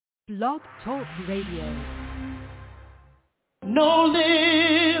Blog Talk Radio. No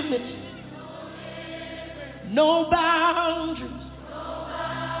limits, no boundaries.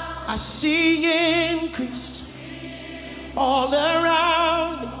 I see increase all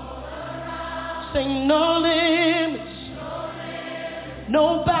around me. Say no limits,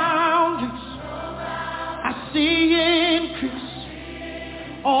 no boundaries. I see increase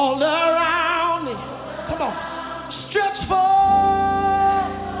all around me. Come on, stretch forth,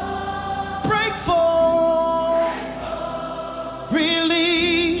 break forth,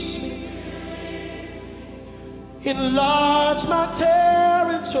 release me, enlarge my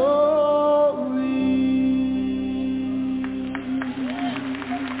territory.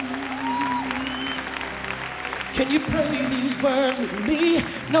 Can you pray these words with me?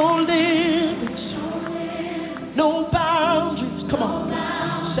 No limits, no boundaries. Come on.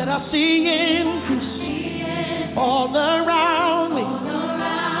 Said I see increase all around me.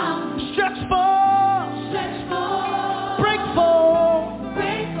 Stretch forth, break forth,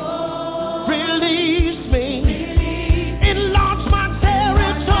 release me, enlarge my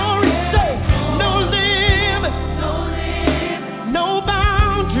territory. Say no limits, no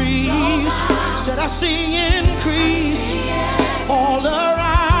boundaries. Said I see increase all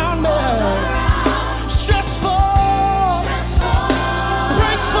around me. Stretch forth,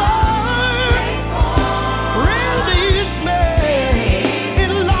 break forth, release me,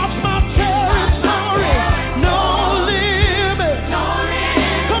 enlarge my territory. No limits,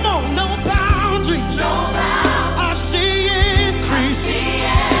 come on, no boundaries. I see increase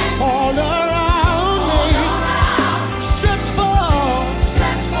all around me. Stretch forth,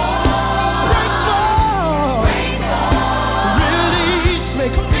 break forth, release me,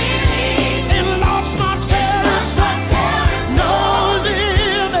 enlarge my territory. No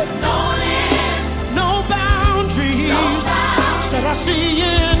limits, no boundaries. Said I see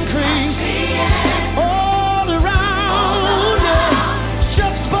increase all around me.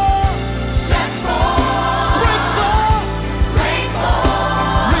 Stretch forth, break forth,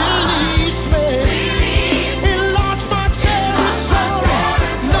 release me, enlarge my territory.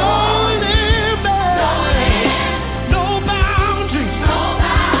 No limits, no boundaries.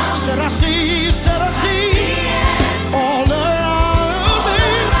 Said I see all around me.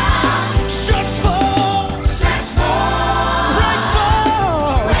 Stretch forth, break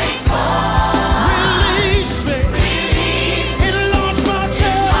forth, release me, enlarge my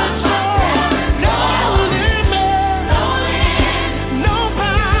territory. No limits, no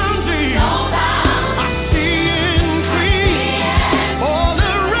boundaries. I see increase all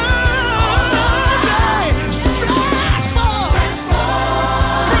around me. Stretch forth,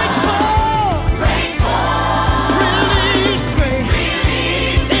 break forth, release me,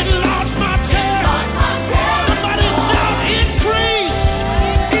 enlarge my territory. Somebody shout increase,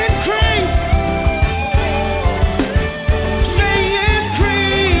 increase. Say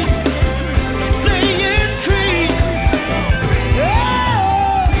increase, say increase. Yeah,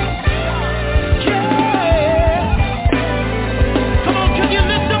 come on, can you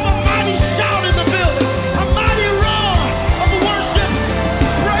lift up a mighty shout in the building? A mighty roar of worship,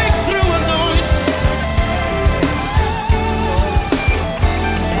 breakthrough anointing.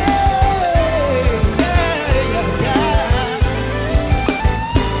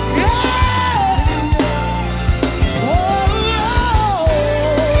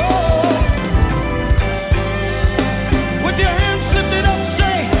 With your hands lifted up,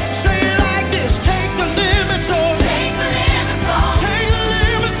 say it like this. Take the limits off. Take the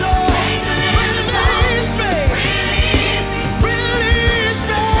limits off. Release me. Release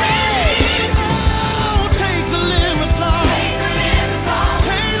me. Oh, take the limits off.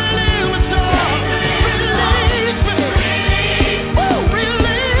 Take the limits off. Release me. Oh,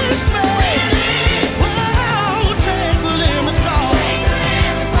 release me. Oh, take the limits off.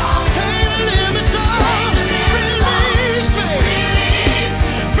 Take the limits off. Release me.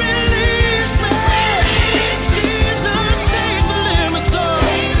 Release me. Jesus, take the limits off.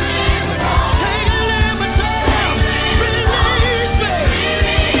 Take the limits off. Release me.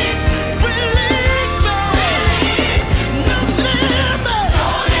 No limits.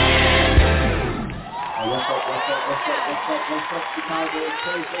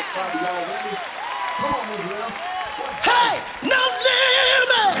 Hey, no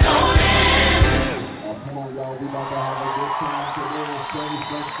limits. Come on, y'all. We about to have a good time today. Praise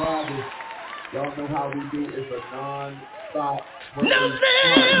Fresh Friday. Y'all know how we do. It's a non-stop. No limits.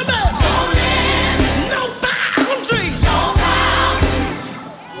 No boundaries.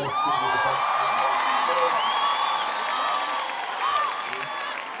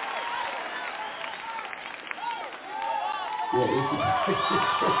 Yeah,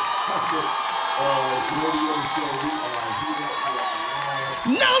 Radio show. We are here.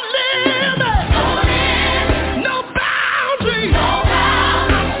 No limit, no boundary. I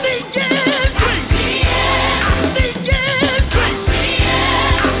see increase. I see increase. I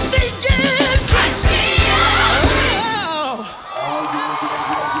see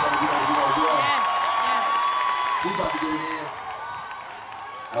We about to get in.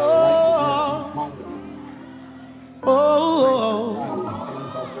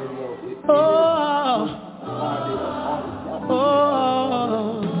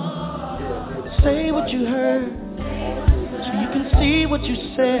 Say what you heard, so you can see what you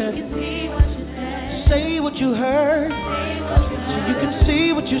said. Say what you heard, so you can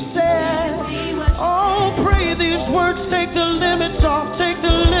see what you said. Oh, pray these words, take the limits off, take the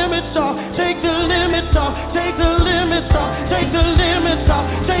limits off, take the limits off, take the limits off, take the limits off,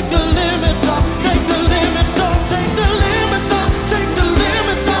 take the limits off, take the limits off, take the limits off, take the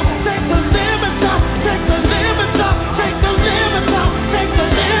limits off, take the limits off, take the limits off, take the limits off, take the limits off,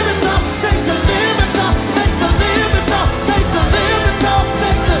 take the limits off, take the limits off, take the limits off,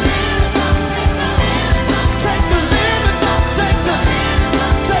 take the limits off, take the limits off, take the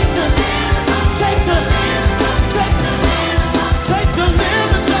take the take the take the take the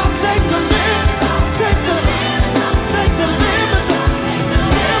limits off, take the limits off, take the take the limits off,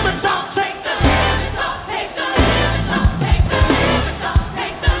 limits off, take the limits off, take the limits off, take the limits off,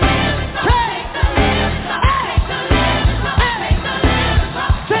 take the limits off,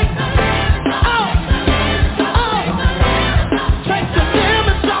 take the limits off, take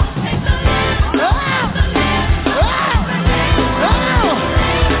the limits off, take the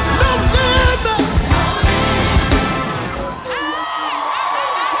limits off, take the limits off, take the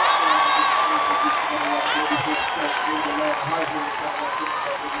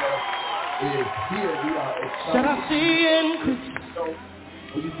Said I see increase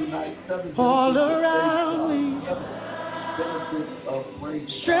all around me.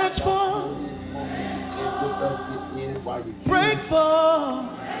 Stretch forth, break forth,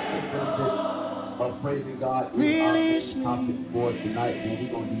 praising God. release me, For tonight, and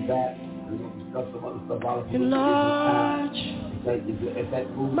we're going to do that. We're going to discuss some other stuff. enlarge If that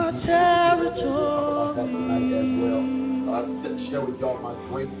moves, my we'll talk about that territory. tonight as well. I'll share with y'all my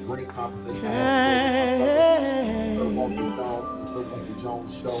great conversation I had with Walter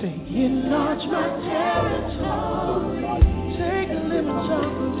Jones show. Say, enlarge my territory. Take the limits off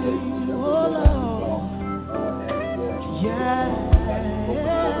of me, oh Lord. Yeah.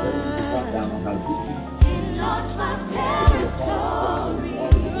 Enlarge my territory. Enlarge my territory. Oh.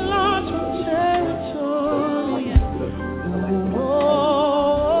 Enlarge my territory.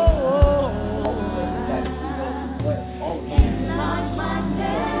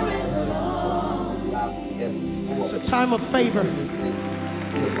 It's a time of favor.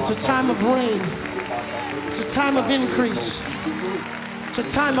 It's a time of rain. It's a time of increase. It's a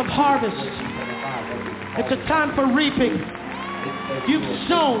time of harvest. It's a time for reaping. You've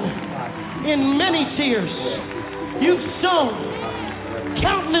sown in many tears. You've sown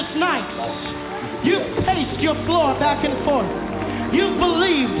countless nights. You've paced your floor back and forth. You've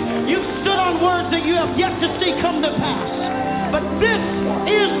believed. You've stood on words that you have yet to see come to pass. But this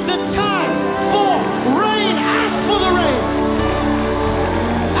is the time for rain. Ask for the rain.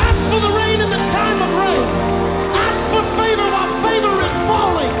 Ask for the rain in the time of rain. Ask for favor while favor is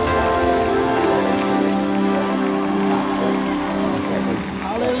falling.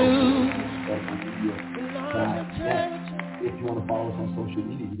 Hallelujah. If you want to follow us on social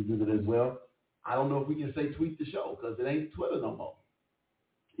media, you can do that as well. I don't know if we can say tweet the show because it ain't Twitter no more.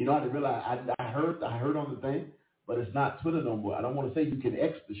 You know, I didn't realize I heard on the thing, but it's not Twitter no more. I don't want to say you can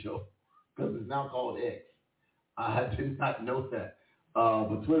X the show because it's now called X. I did not know that.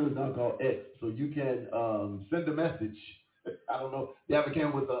 But Twitter is now called X, so you can send a message. I don't know. They have a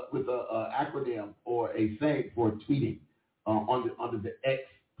can with a acronym or a saying for tweeting under the X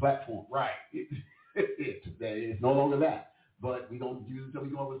platform. Right. It's no longer that, but we don't use it until we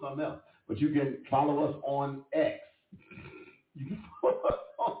come up with something else. But you can follow us on X. You can follow us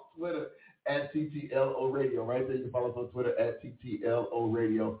on Twitter at TTLO Radio. Right there, you can follow us on Twitter at TTLO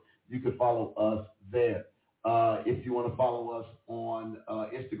Radio. You can follow us there. If you want to follow us on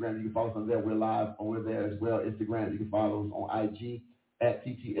Instagram, you can follow us on there. We're live over there as well. Instagram, you can follow us on IG at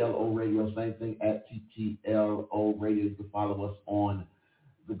TTLO Radio. Same thing at TTLO Radio. You can follow us on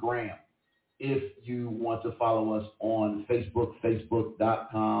the gram. If you want to follow us on Facebook,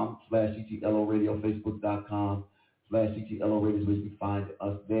 facebook.com/TTLO Radio, facebook.com/TTLO Radio is where you can find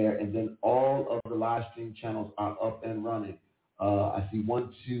us there. And then all of the live stream channels are up and running. I see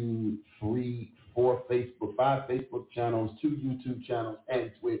 1, 2, 3, 5 Facebook channels, 2 YouTube channels,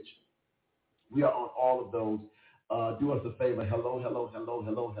 and Twitch. We are on all of those. Do us a favor. Hello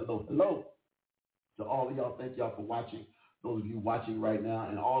to all of y'all. Thank y'all for watching. Those of you watching right now,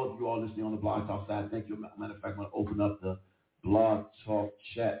 and all of you all listening on the Blog Talk side, thank you. Matter of fact, I'm going to open up the Blog Talk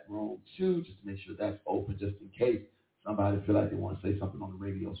chat room too, just to make sure that's open, just in case somebody feel like they want to say something on the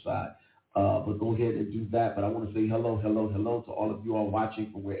radio side. But go ahead and do that. But I want to say hello to all of you all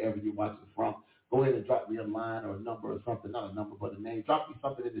watching from wherever you're watching from. Go ahead and drop me a line or a number or something, not a number, but a name. Drop me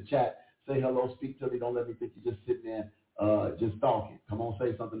something in the chat. Say hello, speak to me. Don't let me think you're just sitting there just talking. Come on,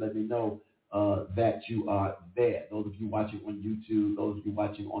 say something. Let me know that you are there. Those of you watching on YouTube, those of you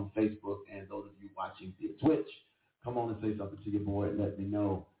watching on Facebook, and those of you watching via Twitch, come on and say something to your boy and let me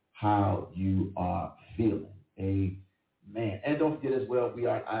know how you are feeling. Amen. And don't forget as well, we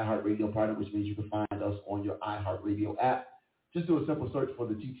are an iHeartRadio partner, which means you can find us on your iHeartRadio app. Just do a simple search for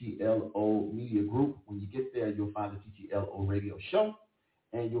the TTLO Media Group. When you get there, you'll find the TTLO Radio Show,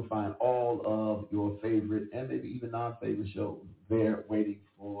 and you'll find all of your favorite and maybe even non-favorite shows there waiting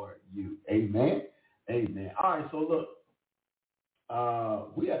for you. Amen. Amen. All right, so look,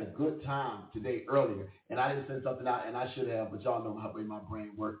 we had a good time today earlier, and I didn't send something out, and I should have, but y'all know how my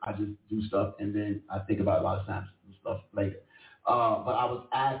brain works. I just do stuff, and then I think about a lot of times and stuff later. But I was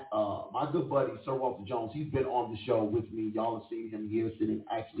asked, my good buddy, Sir Walter Jones, he's been on the show with me. Y'all have seen him here, sitting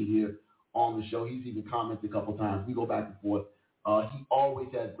actually here on the show. He's even commented a couple times. We go back and forth. He always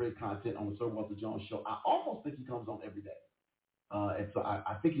has great content on the Sir Walter Jones show. I almost think he comes on every day. And so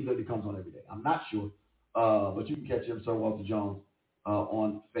I think he literally comes on every day. I'm not sure. But you can catch him, Sir Walter Jones,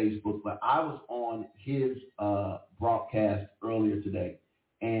 on Facebook. But I was on his broadcast earlier today,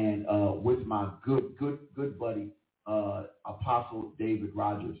 and with my good buddy, Apostle David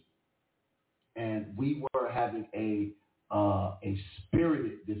Rogers. And we were having a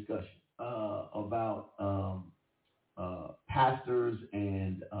spirited discussion about pastors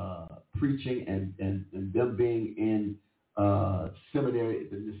and preaching and them being in seminary,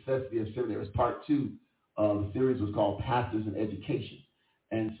 the necessity of seminary. Part 2 of the series was called Pastors and Education.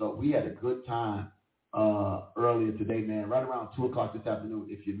 And so we had a good time earlier today, man, right around 2 o'clock this afternoon.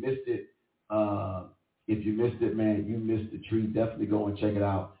 If you missed it, man, you missed the treat. Definitely go and check it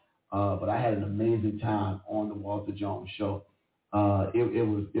out. But I had an amazing time on the Walter Jones show. It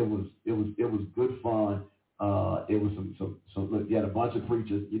was good fun. It was some look, you had a bunch of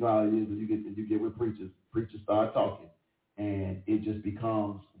preachers. You know how it is when you get with preachers. Preachers start talking, and it just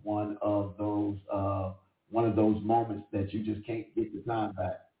becomes one of those moments that you just can't get the time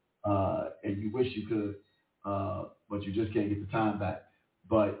back. And you wish you could, but you just can't get the time back.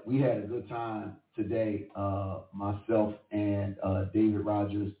 But we had a good time today, myself and David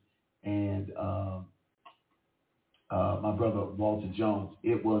Rogers and my brother Walter Jones.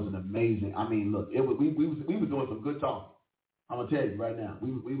 It was an amazing. I mean, look, we were doing some good talking. I'm gonna tell you right now,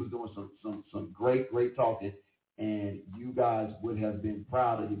 we was doing some great talking, and you guys would have been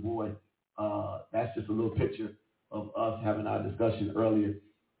proud of your boy. That's just a little picture of us having our discussion earlier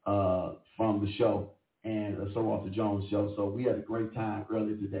from the show and the Sir Walter Jones show. So we had a great time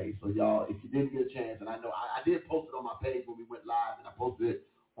earlier today. So y'all, if you didn't get a chance, and I know I did post it on my page when we went live, and I posted it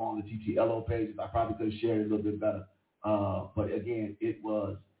on the TTLO pages. I probably could have shared it a little bit better. But again, it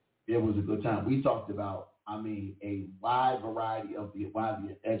was a good time. We talked about, I mean, a wide variety of why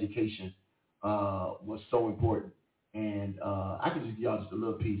the education was so important. And I can just give y'all just a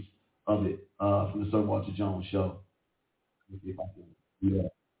little piece of it from the Sir Walter Jones show. Let me see if I can. Yeah.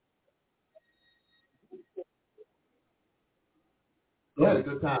 We had a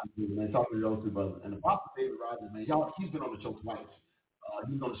good time, man, talking to those two brothers. And Apostle David Rogers, man, y'all, he's been on the show twice.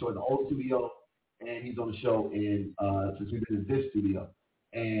 He's on the show in the old studio, and he's on the show in since we've been in this studio.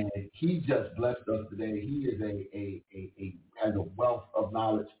 And he just blessed us today. He is has a wealth of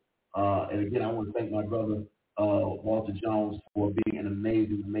knowledge. And again, I want to thank my brother Walter Jones for being an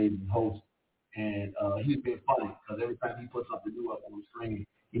amazing host. And he's been funny because every time he puts something new up on the screen,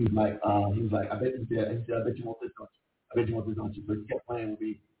 he's like, I bet you want this, don't you? I bet you want this, don't you? So he kept playing with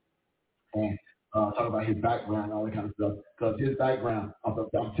me and talking about his background and all that kind of stuff. Because his background, I'm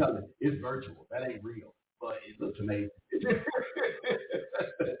telling you, it's virtual. That ain't real, but it looks amazing.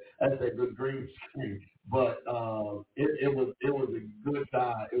 That's that good green screen. But it was a good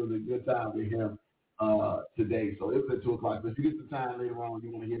time. It was a good time with him today. So it was at 2 o'clock. But if you get some time later on,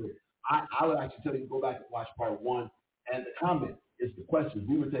 you want to hear it. I would actually tell you to go back and watch part 1. And the comment is the questions.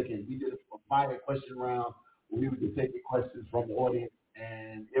 We did a fire question round where we were just taking questions from the audience,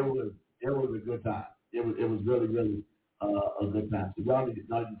 and it was a good time. It was really a good time. So y'all need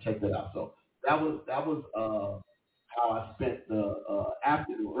to check that out. So that was how I spent the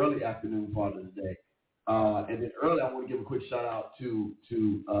early afternoon part of the day. And then early, I want to give a quick shout out to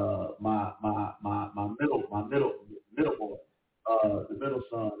my middle boy, the middle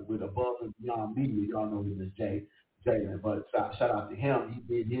son with Above and Beyond Media. Y'all know him as Jalen, but shout out to him. He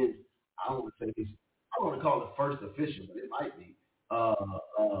did his. I don't want to say his. I don't want to call it first official, but it might be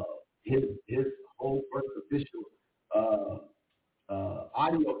his whole first official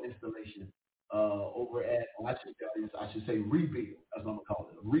audio installation over at. I should say rebuild. That's what I'm gonna call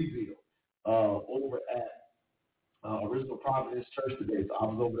it. A rebuild. Over at Original Providence Church today. So I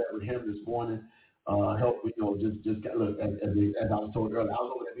was over there with him this morning. Help, just look, as I was told earlier, I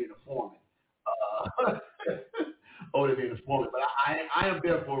was over there being a foreman. Over there being a foreman. But I am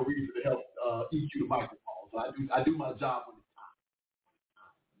there for a reason to help EQ the microphone. So I do my job when it's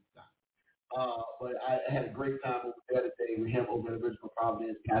time. But I had a great time over there today with him over at Original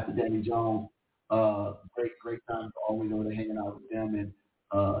Providence, Pastor Danny Jones. Great time for all we know they're hanging out with them and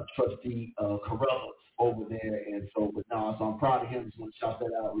Trustee Carruthers over there, and so I'm proud of him. Just want to shout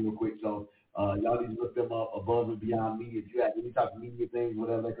that out real quick. So y'all need to look them up, Above and Beyond Media. If you have any type of media things,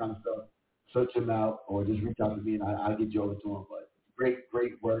 whatever that kind of stuff, search them out or just reach out to me and I'll get you over to them. But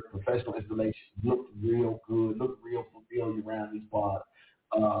great work, professional installation, looked real good, looked real familiar around these pods.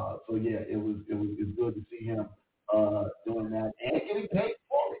 So yeah, it's good to see him doing that and getting paid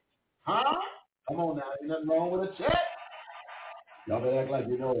for it. Huh? Come on now, ain't nothing wrong with a check. Y'all better act like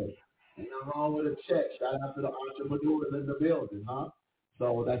you know it. Ain't nothing wrong with a check. Shout out to the entrepreneurs in the building, huh?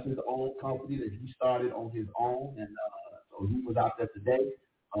 So that's his own company that he started on his own, and so he was out there today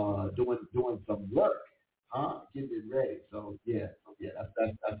doing some work, huh? Getting it ready. So yeah,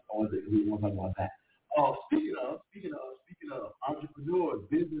 that's all that we want to talk about that. Speaking of entrepreneurs,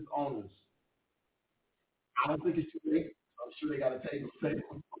 business owners, I don't think it's too late. I'm sure they got a table.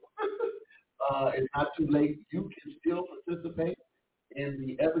 It's not too late. You can still participate in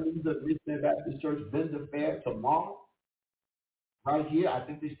the Ebenezer Missionary Baptist Church Vendor Fair tomorrow. Right here, I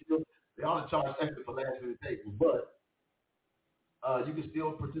think they only charge extra for last minute tables, but you can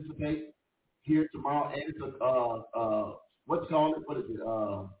still participate here tomorrow. And it's what is it?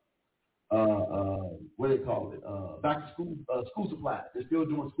 What do they call it? Back to school school supplies. They're still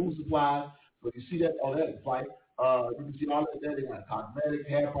doing school supplies. So you see that all that is like you can see all that there. They got cosmetics,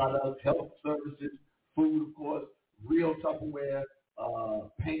 hair products, health services, food, of course, real Tupperware,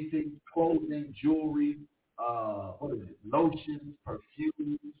 painting, clothing, jewelry, lotions,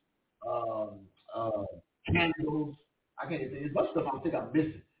 perfumes, candles. I can't say it's much stuff I think I'm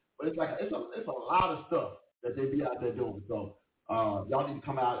missing, but it's a lot of stuff that they be out there doing. So y'all need to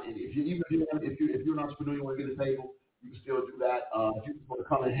come out, and if you're an entrepreneur, you want to get a table, you can still do that. If you just want to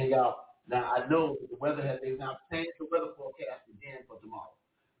come and hang out. Now I know the weather they've now changed the weather forecast again for tomorrow.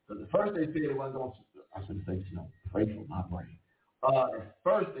 So the first they said it wasn't going to. I shouldn't say pray for my brain. At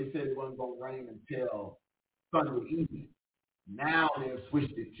first they said it wasn't going to rain until Sunday evening. Now they've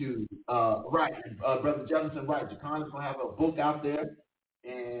switched it to Brother Jefferson Wright. Jacon's gonna have a book out there,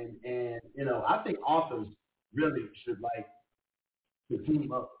 and I think authors really should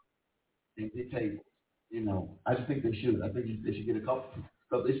team up and get tables. I just think they should. I think they should get a couple.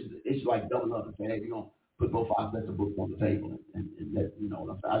 So they should double up and say, hey, we're gonna put both our sets of books on the table and let what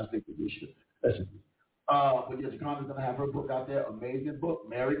I'm saying. I just think that they should. That's just but yeah, Jacon's gonna have her book out there. Amazing book.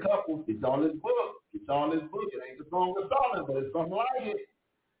 Married couples. It's all this book. It's all this book. It ain't the song of Solomon, but it's something like it.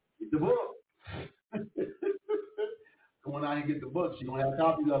 Get the book. Come on out and get the book. She's gonna have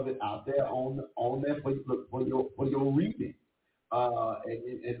copies of it out there on there for your reading,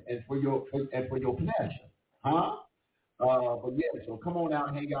 and for your pleasure, huh? But yeah, so come on out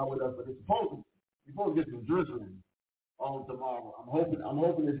and hang out with us. But it's supposed to get some drizzling on tomorrow. I'm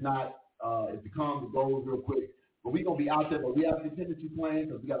hoping it's not. It becomes and goes real quick. But we're going to be out there, but we have contingency plans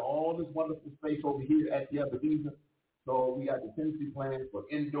because we got all this wonderful space over here at the Ebenezer. So we got contingency plans for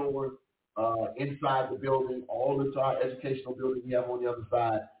indoors, inside the building, all this our educational building we have on the other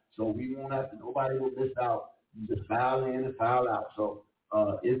side. So we won't have to, nobody will miss out. You just file in and file out. So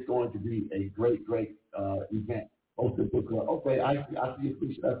it's going to be a great event. Okay, I see you,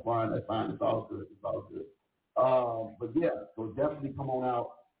 Felicia. That's fine. It's all good. But yeah, so definitely come on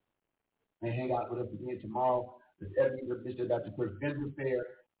out and hang out with us again tomorrow. The Ebenezer Missionary Baptist Church Vendor Fair.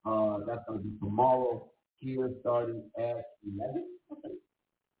 That's going to be tomorrow here, starting at 11. Okay.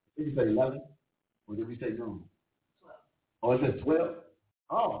 Did you say 11? Or did we say noon? 12. Oh, it says 12?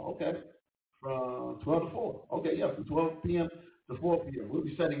 Oh, okay. From 12 to 4. Okay, yeah, from 12 p.m. to 4 p.m. We'll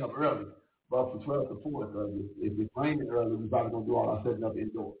be setting up early, but from 12 to 4. If it's raining early, we're probably going to do all our setting up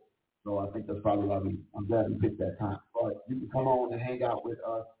indoors. So I think that's probably why I'm glad we picked that time. But you can come on and hang out with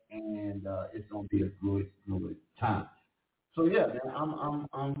us, and it's going to be a good time. So yeah, man,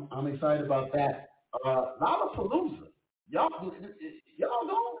 I'm excited about that. Lollapalooza, y'all going?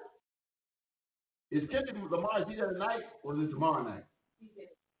 Is Kendrick Lamar? Is he there tonight or is it tomorrow night?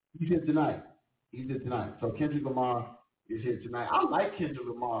 He's here tonight. He's here tonight. So Kendrick Lamar is here tonight. I like Kendrick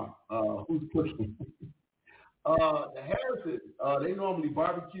Lamar. Who's pushing? The Harrises, they normally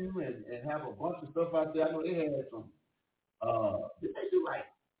barbecue and have a bunch of stuff out there. I know they had some. Did they do like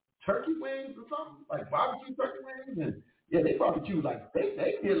turkey wings or something? Like barbecue turkey wings? And yeah, they barbecue like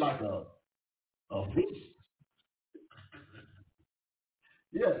they did like a feast.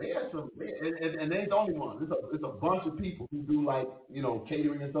 Yeah, they had some, and they ain't the only one. It's a bunch of people who do like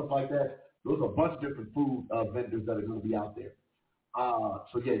catering and stuff like that. There's a bunch of different food vendors that are going to be out there.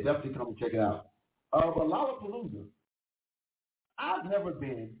 So yeah, definitely come and check it out. But Lollapalooza, I've never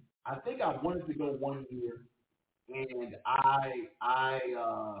been. I think I wanted to go one year, and I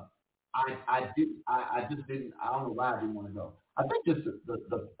just didn't. I don't know why I didn't want to go. I think just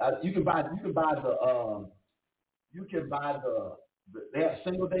you can buy they have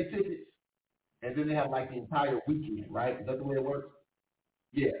single day tickets, and then they have like the entire weekend, right? Is that the way it works?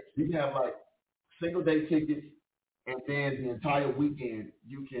 Yeah, you can have like single day tickets, and then the entire weekend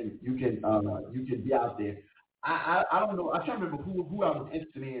you can be out there. I don't know. I can't remember who I was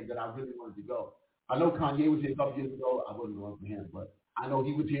interested in that I really wanted to go. I know Kanye was here a couple years ago. I wasn't going for him, but I know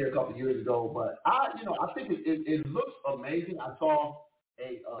he was here a couple years ago. But I think it looks amazing. I saw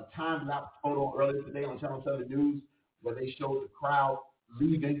a time lapse photo earlier today on Channel 7 News where they showed the crowd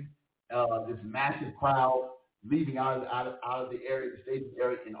leaving, this massive crowd leaving out of the area, the stadium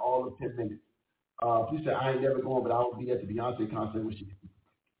area, in all of 10 minutes. She said, I ain't never going, but I will be at the Beyonce concert when she.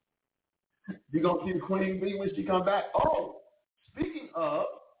 You gonna see the Queen Bee when she come back? Oh, speaking of,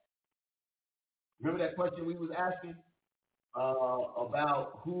 remember that question we was asking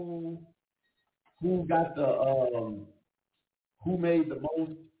about who got the who made the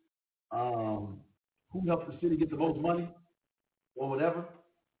most, who helped the city get the most money or whatever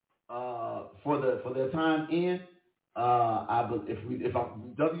for their time in.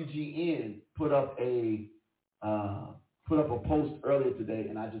 WGN put up a post earlier today,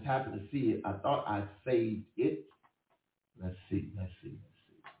 and I just happened to see it. I thought I saved it. Let's see.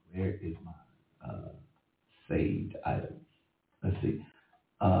 Where is my saved items? Let's see.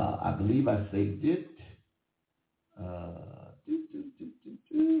 I believe I saved it.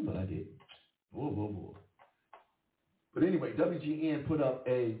 But I didn't. Whoa. But anyway, WGN put up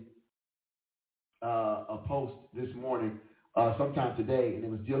a post this morning, sometime today, and it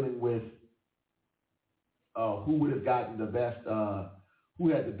was dealing with who would have gotten the best, who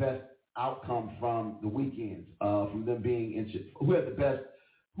had the best outcome from the weekends, from them being in, who had the best,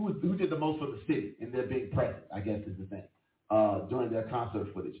 who did the most for the city and their being present, I guess is the thing, during their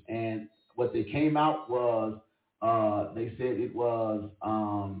concert footage. And what they came out was, they said it was,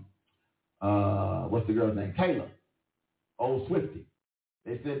 what's the girl's name? Taylor, old Swiftie.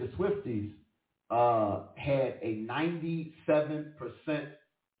 They said the Swifties had a 97%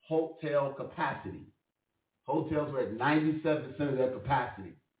 hotel capacity. Hotels were at 97% of their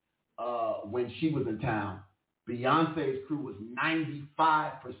capacity when she was in town. Beyonce's crew was 95%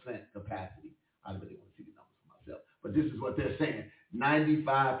 capacity. I really want to see the numbers for myself, but this is what they're saying: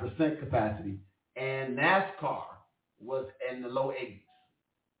 95% capacity. And NASCAR was in the low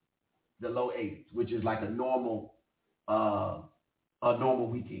 80s, which is like a normal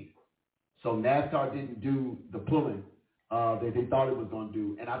weekend. So NASCAR didn't do the pulling that they thought it was going to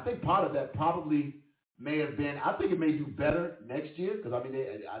do, and I think part of that probably may have been. I think it may do better next year because I mean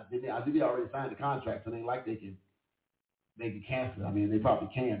I think they already signed the contract, so they can cancel it. I mean they probably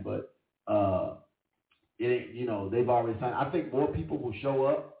can, but they've already signed. I think more people will show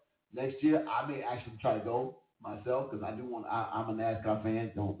up next year. I may actually try to go myself because I do want. I'm a NASCAR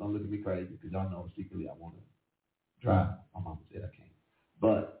fan. Don't look at me crazy because y'all know secretly I want to drive. My mama said I can't,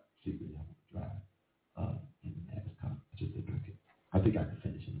 but secretly I want to drive in the NASCAR. I just think I could. I think I could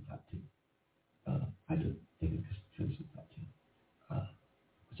finish in the top 10. I just think I could finish in the top 10.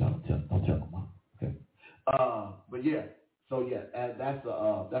 But y'all don't tell my mom, okay? But yeah. So yeah, that's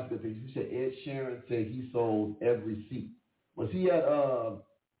a good thing. You said Ed Sheeran said he sold every seat. Was he at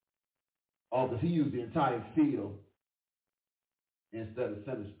because he used the entire field instead of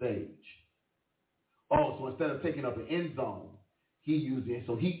center stage. Oh, so instead of taking up an end zone, he used it.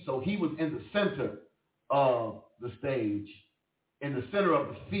 So he was in the center of the stage, in the center of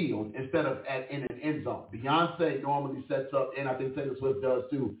the field, instead of in an end zone. Beyonce normally sets up, and I think Taylor Swift does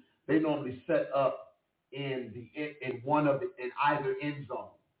too. They normally set up in either end zone,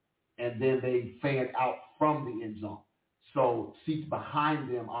 and then they fan out from the end zone. So seats behind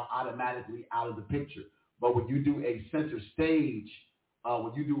them are automatically out of the picture. But when you do a center stage,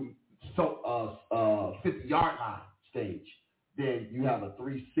 when you do 50-yard line stage, then you have a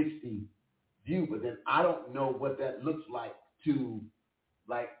 360 view. But then I don't know what that looks like to,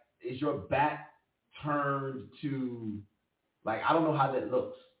 like, is your back turned to, like, I don't know how that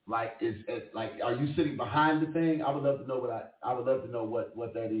looks. Like, is it, like, are you sitting behind the thing? I would love to know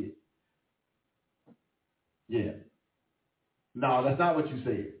what that is. Yeah. No, that's not what you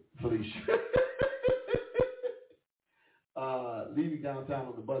said, Felicia. Leaving downtown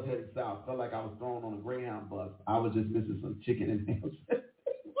on the bus heading south, felt like I was thrown on a Greyhound bus. I was just missing some chicken and ham. What?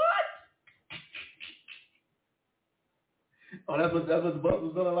 Oh, that's what the bus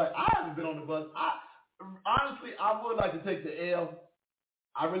was feeling like. I haven't been on the bus. Honestly, I would like to take the L.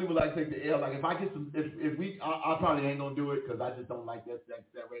 I really would like to take the L. Like, if I get some, I probably ain't gonna do it because I just don't like that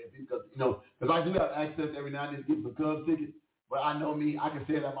way of because because I do have access every now and then to get some Cubs tickets. But I know me, I can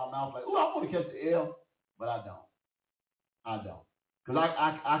say it out my mouth like, oh, I want to catch the L, but I don't. Because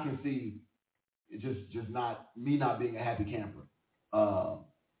I can see it's just not me not being a happy camper.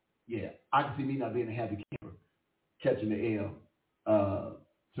 Yeah, I can see me not being a happy camper catching the L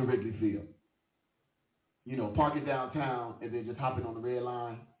to Wrigley Field. Parking downtown and then just hopping on the red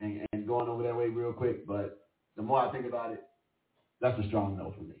line and going over that way real quick. But the more I think about it, that's a strong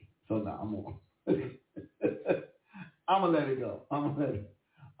no for me. So now I'm gonna let it go. I'm gonna let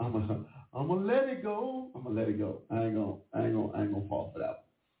it go. I ain't gonna fall for that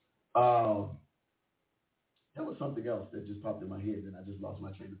one. That was something else that just popped in my head, and I just lost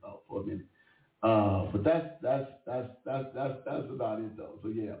my train of thought for a minute. But that's about it though. So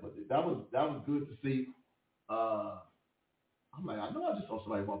yeah, but that was good to see. I'm like, I know I just saw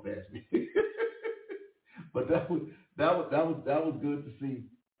somebody walk past me, but that was good to see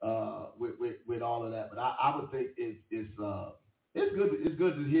with all of that. But I would think it's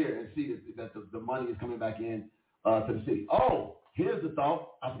good to hear and see that the money is coming back in to the city. Oh, here's the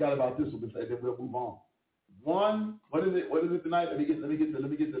thought. I forgot about this one, and then we'll move on. What is it tonight? Let me get the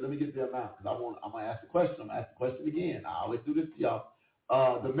amount because I'm gonna ask the question. I'm gonna ask the question again. I always do this to y'all.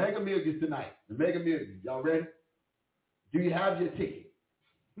 The Mega Millions tonight. The Mega Millions. Y'all ready? Do you have your ticket?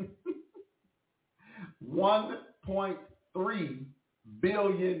 $1.3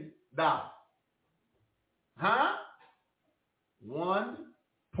 billion. Huh?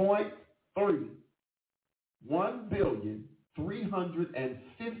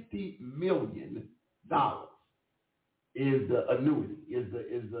 1,350,000,000 is the annuity, is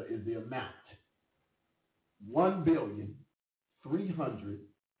the amount.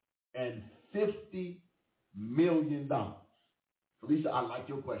 $1,350,000,000. Felicia, I like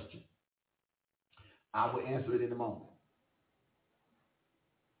your question. I will answer it in a moment.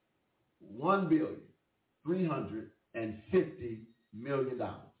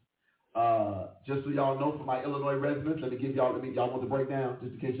 $1,350,000,000. Just so y'all know, for my Illinois residents, y'all want the breakdown,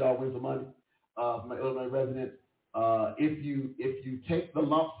 just in case y'all win some money. For my Illinois residents, if you take the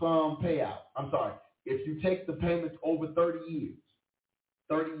lump sum payout, if you take the payments over 30 years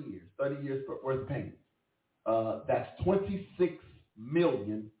worth of payments, that's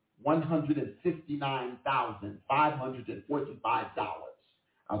 $26,159,545.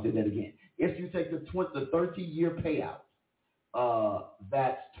 I'll say that again. If you take the 30-year payout,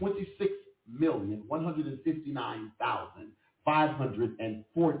 that's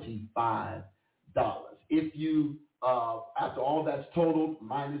 $26,159,545. If you, after all that's totaled,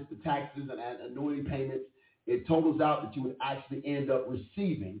 minus the taxes and annuity payments, it totals out that you would actually end up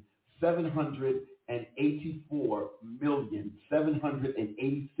receiving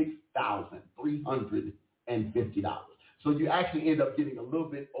 $784,786,350. So you actually end up getting a little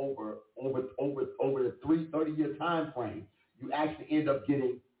bit over the 30-year time frame. You actually end up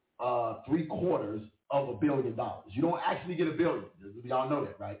getting $750 million. You don't actually get $1 billion. Y'all know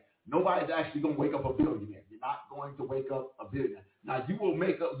that, right? Nobody's actually going to wake up a billionaire. You're not going to wake up a billionaire. Now you will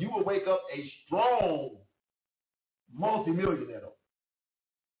wake up a strong multimillionaire though.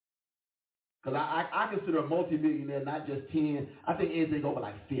 Because I consider a multimillionaire not just 10. I think anything over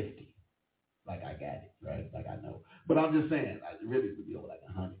like 50. Like I got it, right? Like I know. But I'm just saying, like, it really would be over like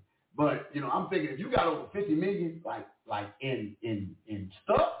 100. But I'm thinking if you got over 50 million, like in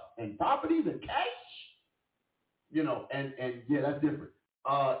stuff and properties and cash, and yeah, that's different.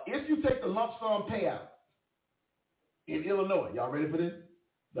 If you take the lump sum payout in Illinois, y'all ready for this?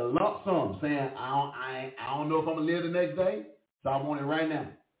 The lump sum saying I don't know if I'm gonna live the next day, so I want it right now.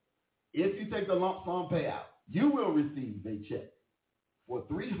 If you take the lump sum payout, you will receive a check for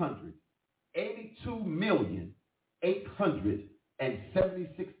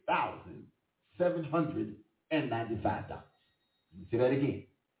 $382,876,795. Let me say that again.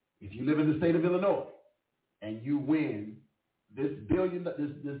 If you live in the state of Illinois, and you win this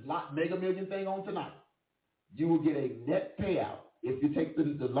Mega Million thing on tonight, you will get a net payout if you take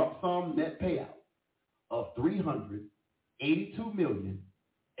the lump sum net payout of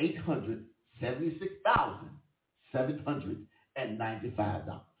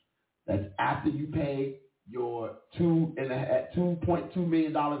 $382,876,795. That's after you pay your $2.2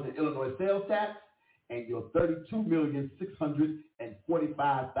 million in Illinois sales tax and your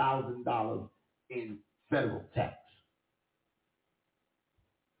 $32,645,000 in federal tax.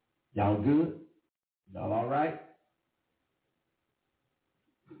 Y'all good? Y'all all right?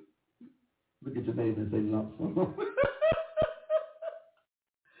 Look at your neighbor and say lump sum.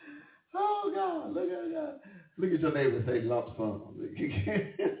 Oh God, look at God. Look at your neighbor and say lump sum. Look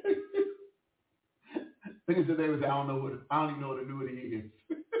at your neighbor and say, I don't even know what annuity is.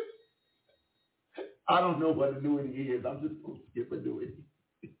 I don't know what annuity is. I'm just supposed to skip annuity.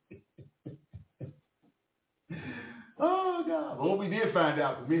 Oh God. Well, what we did find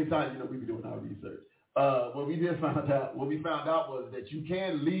out, me and Tanya, we be doing our research. What we found out was that you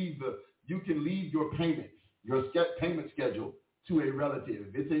can leave your payments, your payment schedule to a relative.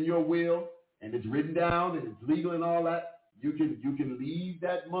 If it's in your will and it's written down and it's legal and all that, you can leave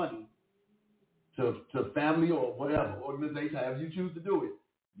that money to family or whatever organization, however you choose to do it.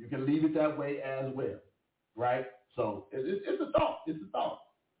 You can leave it that way as well, right? So it's a thought. It's a thought.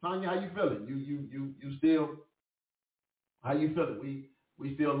 Tanya, how you feeling? You still, how you feeling?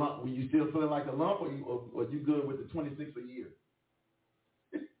 We still lump. You still feeling like a lump, or you good with the 26 a year?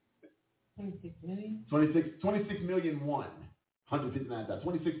 26 million. 26 million 159,000.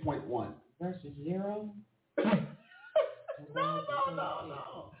 26.1 versus 0. No.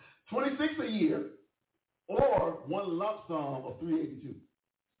 26 a year, or one lump sum of 382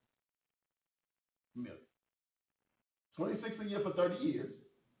 million. 26 a year for 30 years.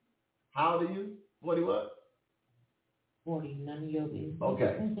 How old are you? 40 what? 40, none of your business.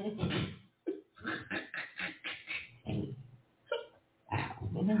 Okay. Hey. Wow.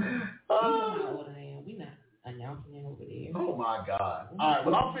 You know how old I am. We not announcing it over there. Oh my God. All right,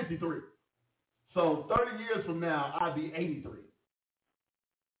 well, I'm 53. So 30 years from now, I'll be 83.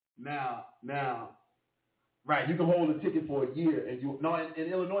 Now, right, you can hold a ticket for a year, and in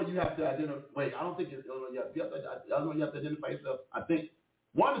Illinois, you have to identify. Wait, I don't think in Illinois you have to identify yourself. I think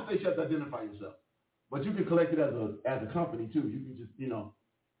one of the states you have to identify yourself. But you can collect it as a company too. You can just,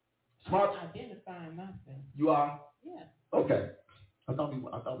 smart. I'm identifying myself. You are? Yeah. Okay. I thought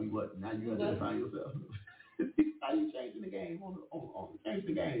we what? Now you identify yourself. How you changing the game on change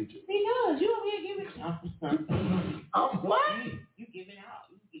the game? Because you over here giving what? You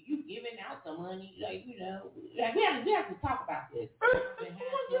giving out some money, like we have to talk about this. What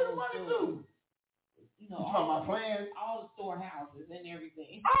you money do? You talking about plans? All the storehouses and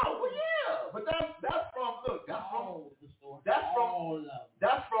everything. Oh well, yeah, but that's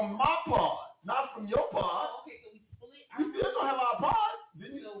from my part, not from your part. Oh, okay, so we split. We still gonna have our part.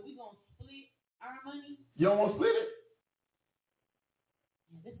 So we gonna split our money. You don't want to split it?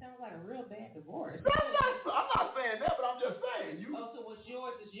 Yeah, this sounds like a real bad divorce. I'm not saying that, but I'm just saying you. Oh, so what's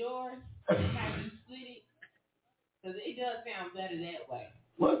yours is yours. How you split it? Because it does sound better that way.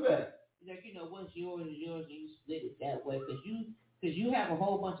 What's that? Like, what's yours is yours, and you split it that way, because you have a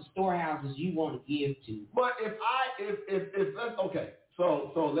whole bunch of storehouses you want to give to. But if let's okay,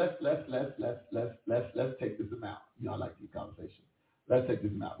 so let's take this amount. I like these conversations. Let's take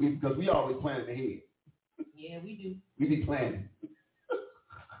this amount because we always plan ahead. Yeah, we do. We be planning.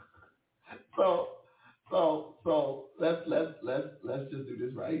 So let's just do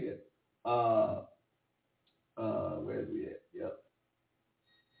this right here. Where's we at? Yep.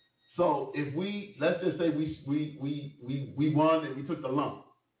 So if let's just say we won and we took the lump,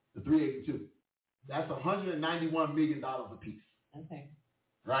 the 382. That's $191 million a piece. Okay.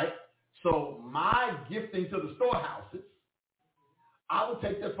 Right? So my gifting to the storehouses, I would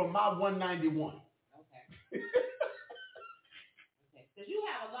take that from my 191. Okay. Okay. Because you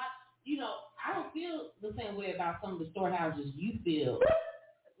have a lot, I don't feel the same way about some of the storehouses you feel.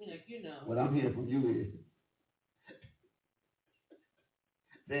 What I'm hearing from you is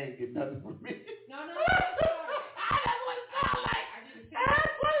they ain't get nothing from me. No. That's what it sounds like.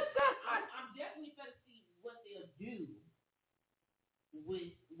 That's what it sounds like. I'm definitely going to see what they'll do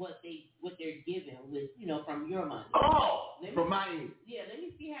with what they're given with, from your money. Oh, from my end. Yeah, let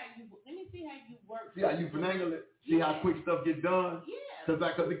me see how you work. See how you finagle it. See how quick stuff get done. Yeah.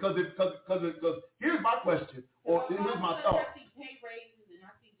 Because here's my question, or here's my thought. I see pay raises and I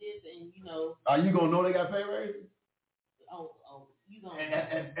see this, and Are you gonna know they got pay raises? Oh, you gonna.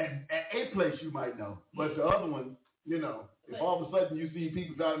 And a place you might know, but the other ones, if all of a sudden you see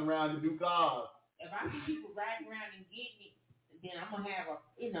people driving around in new cars, a if I see people riding around and getting it, then I'm gonna have a,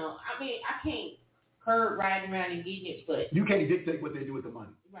 I mean, I can't curb riding around and getting it, but you can't dictate what they do with the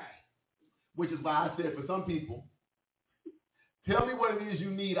money. Right. Which is why I said for some people, tell me what it is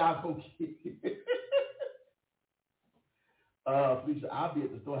you need, I'll go get it. Felicia, I'll be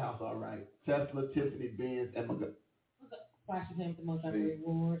at the storehouse, all right. Tesla, Tiffany, Benz, and Montgomery. Washington, the Montgomery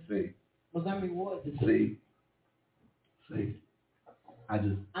Ward. See. Montgomery Ward is See.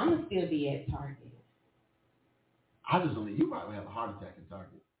 I'm gonna still be at Target. You probably have a heart attack in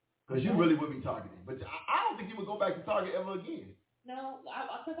Target. Because you really would be targeting. But I don't think you would go back to Target ever again. No,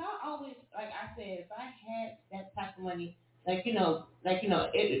 because I always, like I said, if I had that type of money, it's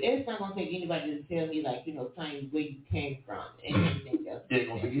not going to take anybody to tell me, tell me where you came from and everything else. You ain't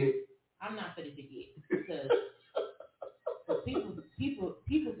going to forget? I'm not going to forget. Because people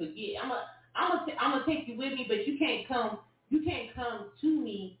forget. I'm gonna take you with me, but you can't come to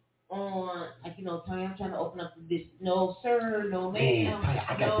me on, Tony, I'm trying to open up this. No, sir, no, ma'am.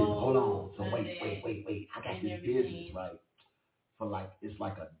 I got this. Hold on. So wait. I got this business, right? For it's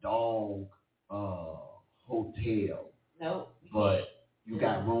like a dog hotel. No. But you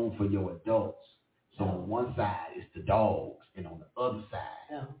got room for your adults. So on one side it's the dogs, and on the other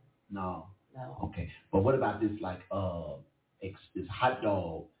side. No. Okay. But what about this this hot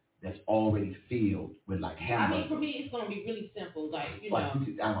dog that's already filled with hamburger? I mean, for me, it's gonna be really simple. You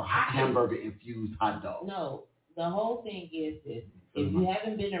could have a hamburger infused hot dog. No, the whole thing is this: if you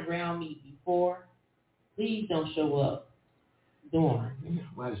haven't been around me before, please don't show up doing.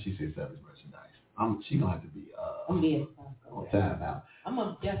 Why does she say service merchandise? She gonna have to be I'm gonna be at Costco. On time now. I'm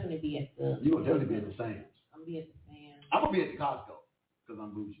gonna definitely be at the. You gonna definitely be at the Sam's. I'm gonna be at the Sam's. I'm gonna be at the Costco because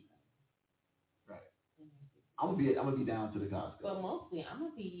I'm bougie. Right. I'm gonna be down to the Costco. But mostly I'm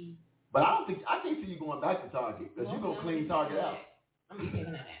gonna be. But I can't see you going back to Target because you're gonna clean Target out. I'm gonna be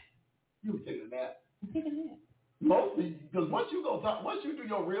taking a nap. You be taking a nap. I'm taking a nap. Mostly because once you do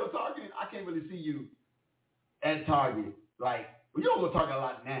your real targeting, I can't really see you at Target. You don't go to Target a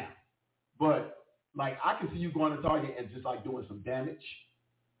lot now, but I can see you going to Target and just doing some damage.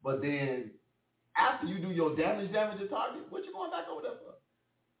 But then after you do your damage at Target, what you going back over there for?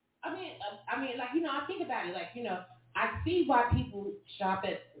 I mean, I think about it. I see why people shop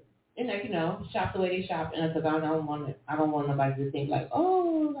at, shop the way they shop, and because I don't want nobody to think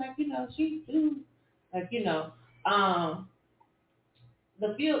she too, the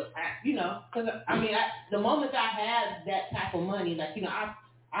field, because the moment I have that type of money,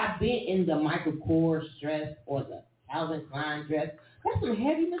 I've been in the Michael Kors dress or the Calvin Klein dress. That's some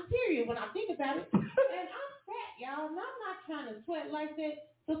heavy material when I think about it. And I'm fat, y'all, and I'm not trying to sweat like that.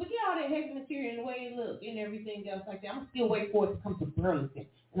 So forget all that heavy material and the way it looks and everything else like that. I'm still waiting for it to come to Burlington.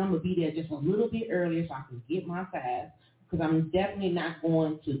 And I'm going to be there just a little bit earlier so I can get my size. Because I'm definitely not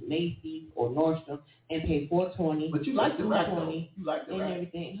going to Macy's or Nordstrom and pay $420. But you like the rack, though. You like the rack.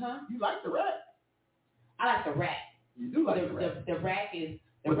 Everything, huh? You like the rack. I like the rack. You do like the rack. The rack is...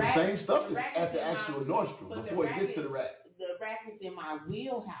 The same stuff is at the actual Nordstrom before it gets to the rack. The rack is in my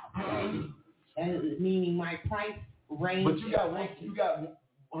wheelhouse. Meaning my price range. But you got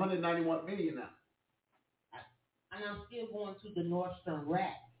 191 million now. And I'm still going to the Nordstrom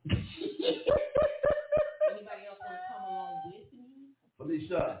rack. Anybody else want to come along with me?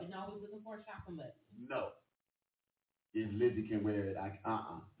 Felicia. I've been always looking for a shopping button. No. If Lizzie can wear it,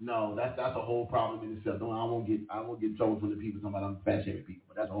 no, that's a whole problem in itself. I won't get in trouble from the people talking about I'm fat shaming people,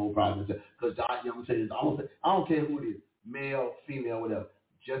 but that's a whole problem in itself. Because I'm gonna say this, I don't care who it is, male, female, whatever.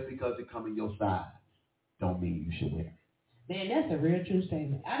 Just because it come in your size, don't mean you should wear it. Man, that's a real true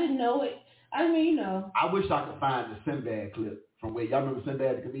statement. I didn't know it. I wish I could find the Sinbad clip from where y'all remember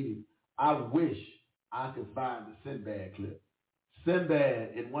Sinbad the comedian. I wish I could find the Sinbad clip.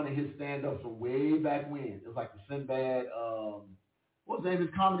 Sinbad in one of his stand-ups from way back when. It was like the Sinbad, what's the name of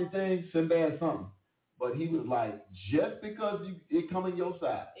his comedy thing? Sinbad something. But he was like, just because it come in your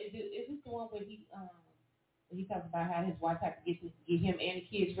size. Is this the one where he talks about how his wife had to get him and the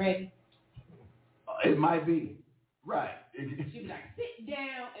kids ready? It might be. Right. She was like, sit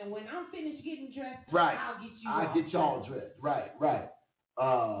down, and when I'm finished getting dressed, right. I'll get y'all dressed. Right.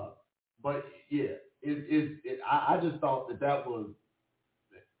 But yeah, I just thought that was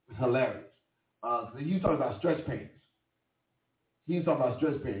hilarious. You talking about stretch pants. He was talking about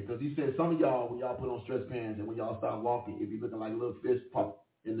stretch pants because he said some of y'all, when y'all put on stretch pants and when y'all start walking, if you're looking like a little fist pop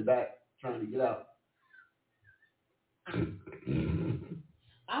in the back trying to get out.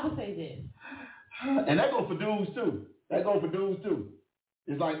 I would say this. And that goes for dudes too.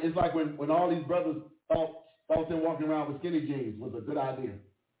 It's like when all these brothers thought them walking around with skinny jeans was a good idea.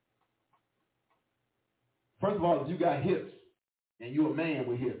 First of all, if you got hips and you a man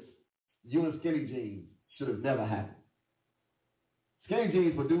with hips, you and skinny jeans should have never happened. Skinny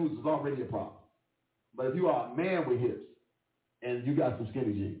jeans for dudes is already a problem. But if you are a man with hips and you got some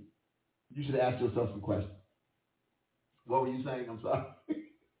skinny jeans, you should ask yourself some questions. What were you saying? I'm sorry.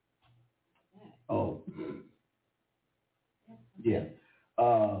 Oh. Yeah.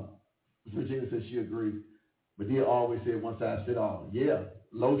 Virginia says she agrees. But Dia always said one size fit all. Yeah.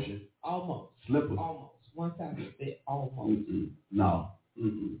 Lotion. Almost. Slippers. Almost. One size fit almost. No.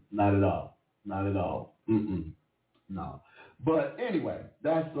 Not at all. Not at all. No. But anyway,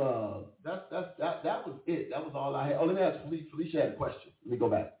 that was it. That was all I had. Oh, let me ask Felicia. Felicia had a question. Let me go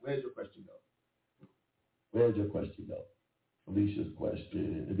back. Where's your question go? Felicia's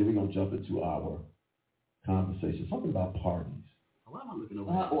question. And then we're gonna jump into our conversation. Something about parties. Why am I looking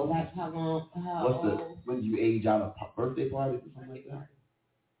over there? Or like how long? When you age out of birthday parties or something like that?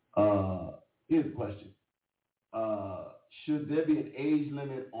 Here's the question. Should there be an age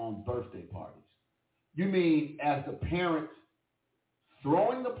limit on birthday parties? You mean as the parents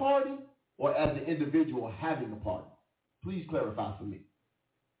throwing the party or as the individual having the party? Please clarify for me.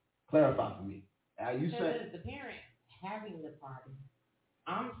 Are you saying the parent having the party?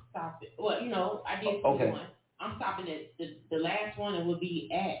 I'm stopping. Well, I did okay. one. I'm stopping at the last one. It would be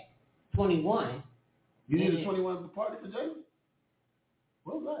at 21. You need a 21 party for Jamie?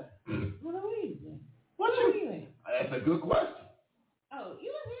 What was that? What are we doing? What you doing? That's a good question. Oh,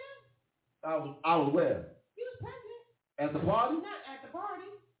 you were here? I was where? You was present. At the party? Not at the party.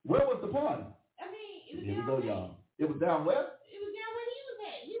 Where was the party? I mean, it was Here down we go, there. y'all. It was down where? It was down where he was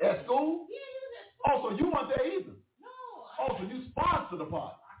at. At school? Yeah, he was at school. Oh, so you weren't there either? No. So you sponsored the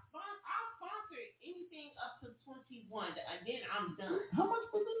party? I sponsored anything up to 21, and then I'm done. How much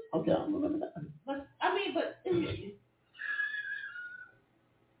was it? Okay, I'm going to remember that. But I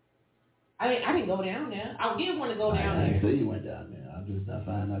didn't go down there. I did want to go down there. I say you went down there. I'm just not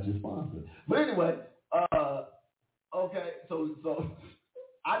finding out your sponsor. But anyway, okay, so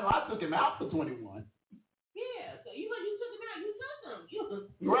I know I took him out for 21. Yeah, so you took him out. You took him.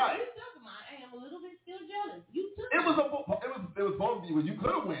 Right. You took him. I am a little bit still jealous. You took It him. was supposed to be. You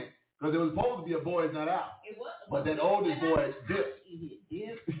could have went because it was supposed to be a boys' night out. It was. But that oldest boy dipped. He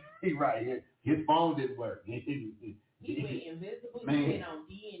dipped. Right. His phone didn't work. He went invisible. Man. He went on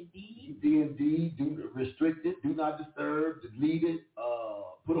D&D. D&D, restricted, do not disturb, deleted,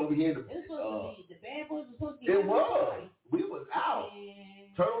 put over here. It's supposed to be, the bad boys were supposed to be. It was. We was out.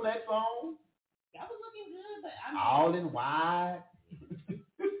 And Turtlenecks on. I was looking good, but all in white.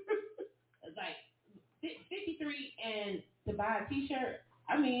 It's like 53 and to buy a T-shirt.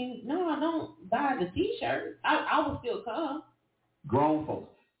 I mean, no, I don't buy the T-shirt. I will still come. Grown folks.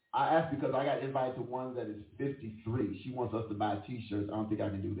 I asked because I got invited to one that is 53. She wants us to buy T-shirts. I don't think I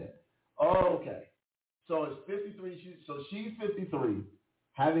can do that. Okay. So it's 53. She's 53,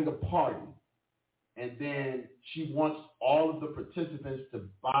 having a party, and then she wants all of the participants to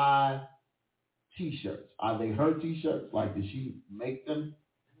buy T-shirts. Are they her T-shirts? Like, did she make them?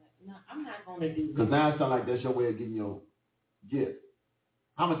 No, I'm not going to do that. Because now it sounds like that's your way of getting your gift.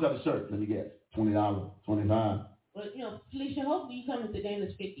 How much are the shirts? Let me guess. $20, $25. But, Felicia, hopefully you come to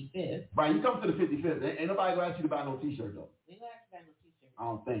Dana's 55th. Right, you come to the 55th. Ain't nobody going to ask you to buy no T-shirt, though. They going to ask you to buy no T-shirt. I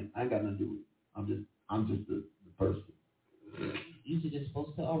don't think. I ain't got nothing to do with it. I'm just the person. You're just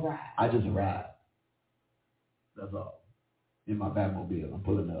supposed to arrive. I just arrived. That's all. In my Batmobile. I'm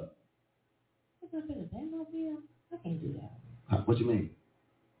pulling up. What's up in a Batmobile? I can't do that. What you mean?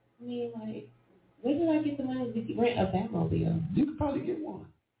 I mean, like, where did I get the money to rent a Batmobile? You could probably get one.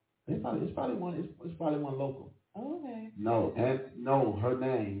 It's probably one local. Oh, okay. No, her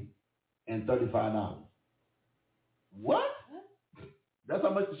name and $35. What? That's how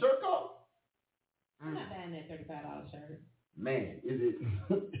much the shirt costs? I'm not buying that $35 shirt. Man, is it?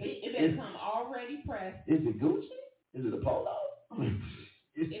 It better come already pressed. Is it Gucci? Is it a polo?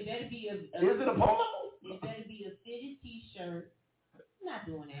 It better be a. Is it a polo? It better be a fitted T-shirt. I'm not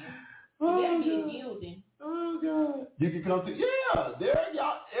doing that. Oh, it better be a gilding. Oh God! You can come to there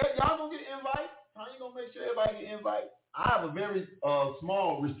y'all gonna get invite. How you gonna make sure everybody get invite? I have a very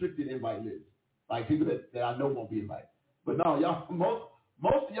small restricted invite list, like people that I know won't be invited. But no, y'all most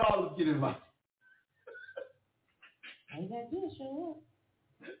of y'all will get invited. All you gotta do is show up.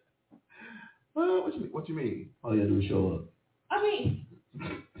 What you mean? All you gotta do is show up. I mean,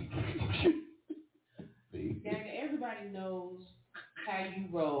 See? everybody knows how you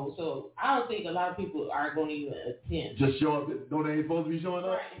roll, so I don't think a lot of people are going to even attend. Just show up. No, they ain't supposed to be showing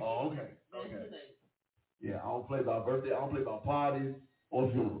up? Right. Oh, okay. Okay. Yeah, I don't play about birthday. I don't play about parties or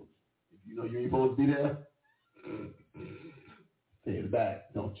funerals. If you know you ain't supposed to be there, stay in the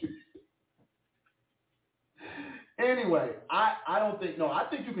back, don't you? Anyway, I don't think, no, I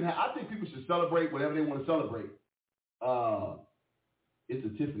think you can I think people should celebrate whatever they want to celebrate. It's a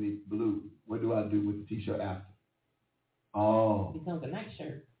Tiffany blue. What do I do with the t-shirt after? Oh. It becomes a nice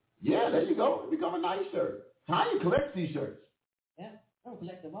shirt. Yeah, there you go. It becomes a nice shirt. Tanya collects t-shirts. Yeah, I'm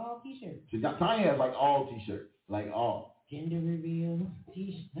collecting all t-shirts. Tanya has like all t-shirts. Like all. Gender reveal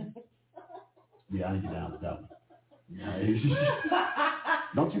t-shirts. Yeah, I didn't get down with that one.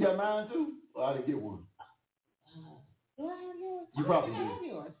 Don't you got mine too? Well, I didn't get one. Do I have yours? You probably do. I have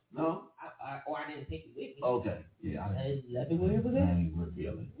yours. No? Or I didn't take it with me. Okay. Yeah. I ain't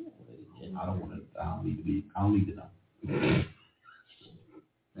revealing. I don't need to know.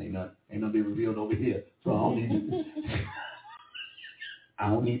 ain't nothing being revealed over here. So I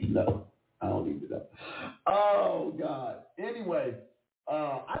don't need to. I don't need to know. Oh God. Anyway,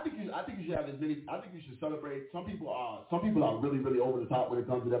 I think you should have as many. I think you should celebrate. Some people are really, really over the top when it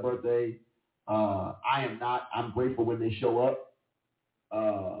comes to their birthday. I am not. I'm grateful when they show up.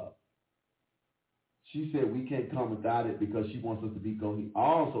 She said we can't come without it because she wants us to be cohesive.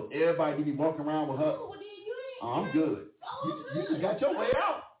 Oh, so everybody be walking around with her. I'm good. You just got your way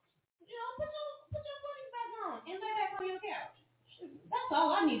out. Put your footies back on and lay back on your couch. That's all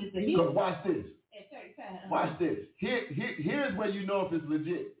I needed to hear. Because watch this. At 35. Watch this. Here's where you know if it's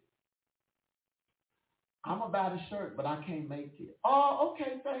legit. I'm gonna buy the shirt, but I can't make it. Oh,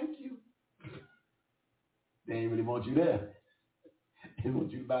 okay, thank you. They ain't really want you there. They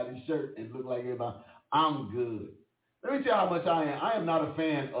want you to buy this shirt and look like everybody. I'm good. Let me tell you how much I am. I am not a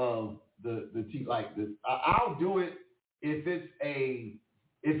fan of the T like this. I'll do it if it's an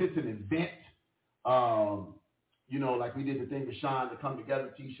event. Like we did the thing with Sean, the Come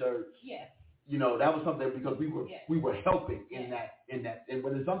Together T-shirts. Yes. That was something because we were helping in that and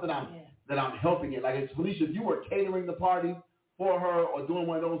when it's something that I'm helping in, like it's Felicia, if you were catering the party for her or doing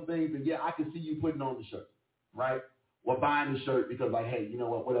one of those things, then yeah, I can see you putting on the shirt, right? Or buying the shirt because like, hey, you know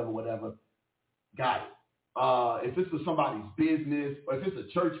what, whatever. Got it. If it's for somebody's business or if it's a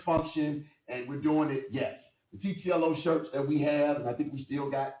church function and we're doing it, yes. The TTLO shirts that we have, and I think we still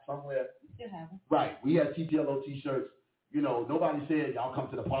got somewhere. Still have them. Right. We have TTLO T-shirts. Nobody said y'all come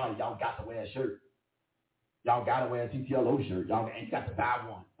to the party, y'all got to wear a shirt. Y'all got to wear a TTLO shirt. And you got to buy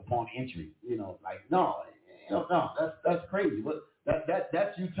one upon entry. No, that's crazy. But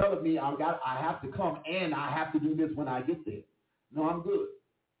that's you telling me I have to come and I have to do this when I get there. No,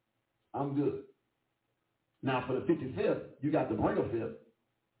 I'm good. Now for the 55th, you got to bring a fifth.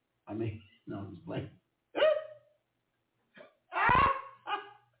 I mean, no, I'm just playing.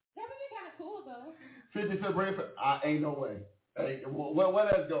 That would be kind of cool though. 55th bring a fifth. Ain't no way. Hey, where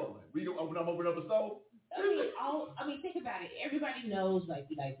that's going? We open up a stove. Think about it. Everybody knows, like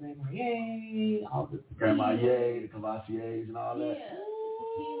Grandma Ye, all the Grandma Ye, the Cavassiers, and all that. Yeah.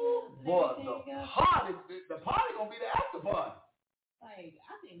 Boy, the party gonna be the after party. Like,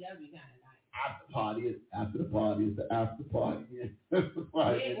 I think that'd be kind of nice. After the party is the after party. We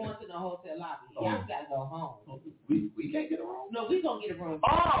ain't going to the hotel lobby. Y'all gotta go home. We can't get a room. No, we gonna get a room.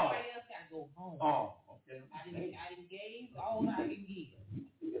 Oh. Everybody else gotta go home. Oh, okay. I didn't gave all I can give. You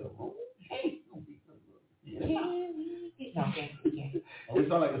can get a room. Hey. It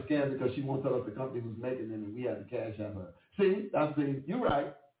sounds like a scam because she won't tell us the company who's making them and we have to cash out her. See, you're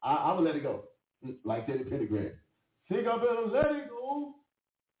right. I'm going to let it go. Like Teddy Pendergrass. Think I better let it go.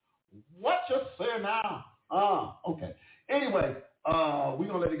 What you say now? Okay. Anyway, we're going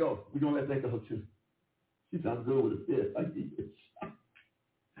to let it go. We're going to let that go too. She sounds good with a fist. Like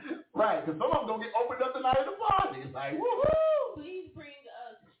right, because some of them going to get opened up the night of the party. It's like, woohoo! Please bring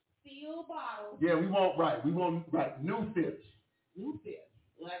a steel bottle. Yeah, we want new fists. New fists.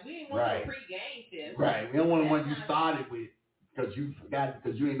 Like, we ain't want no pre-game fists. Right, we don't want the one you started with because you forgot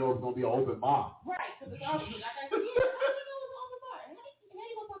because you didn't know it was going to be an open bar. Right, because it's always like I said, how did you know it was an open bar? How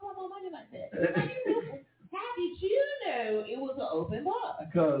you going to talk about my money like that? How did you know it was an open bar?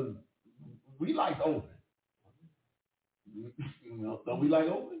 Because we like open. Don't we like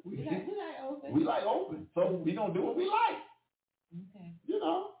open? We like open. We like open. So we gonna do what we like. Okay.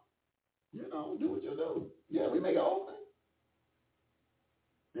 Do what you do. Yeah, we make it open.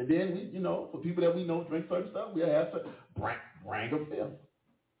 And then we, for people that we know drink certain stuff, we have to bring a fifth.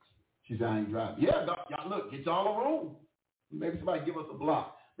 She said, I ain't driving. Yeah, y'all look, get y'all a room. Maybe somebody give us a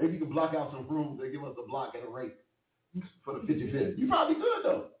block. Maybe you can block out some rooms. They give us a block at a rate for the 55th. You probably good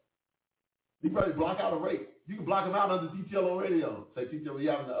though. You probably block out a rate. You can block them out under TTLO radio. Say TTLO, you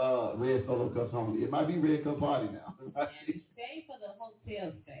having the Red Solo Cups only. It might be Red Cup Party now. And stay for the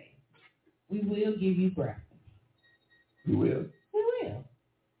hotel stay. We will give you breakfast. We will. We will.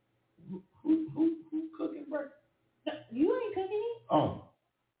 Who cooking breakfast? No, you ain't cooking it. Oh.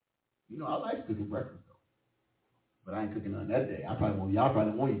 I like cooking breakfast But I ain't cooking none that day. Y'all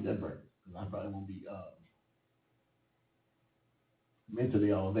probably won't eat that breakfast because I probably won't be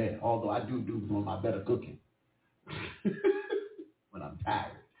mentally all there. Although I do some of my better cooking when I'm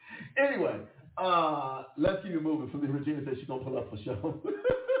tired. Anyway, let's keep it moving. For me, Regina said she's gonna pull up for show.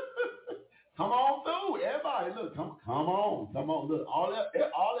 Come on through, everybody. Look, come on. Look, all of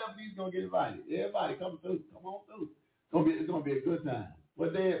these gonna get invited. Everybody come through. Come on through. It's gonna be a good time.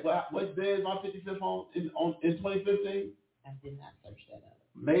 What day is my 55th on in 2015? I did not search that up.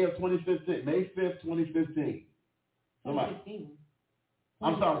 May of 2015. May 5th, 2015. 2015.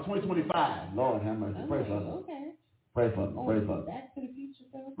 I'm sorry, 2025. Lord have mercy. Pray for us. Okay. Pray for us. Back to the future,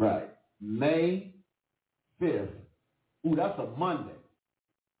 though. Right. May 5th. Ooh, that's a Monday.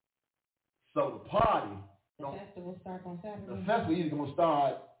 So the party. The festival starts on Saturday. The festival either going to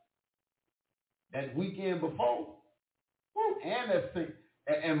start that weekend before. And that thing.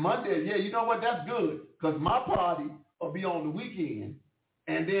 And Monday, yeah, you know what? That's good. Because my party will be on the weekend.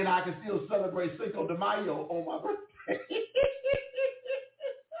 And then I can still celebrate Cinco de Mayo on my birthday.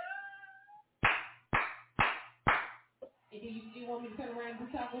 Do you want me to turn around and do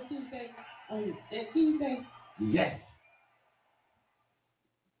Taco Tuesday on that Tuesday? Yes.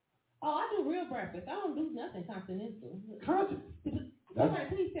 Oh, I do real breakfast. I don't do nothing continental. Somebody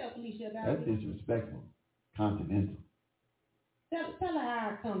please tell Felicia about it. That's disrespectful. Continental. Tell her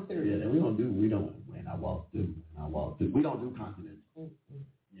how I come through. Yeah, we don't. When I walk through. We don't do continental. Mm-hmm.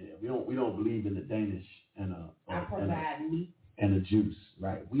 Yeah, we don't believe in the Danish and I provide meat and the juice.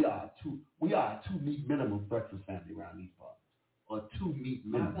 Right. We are a 2 meat minimum breakfast family around these parts. Or 2 meat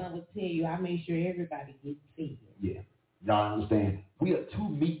minimum. My son will tell you, I make sure everybody gets fed. Yeah. Y'all understand? We are 2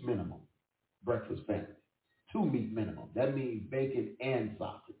 meat minimum breakfast family. 2 meat minimum. That means bacon and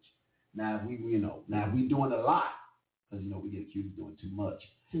sausage. Now if we doing a lot, because we get accused of doing too much.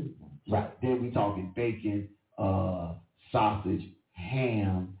 Right. Then we talking bacon, sausage,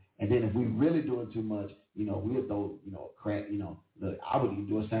 ham, and then if we really doing too much, we'll throw, crab, I would even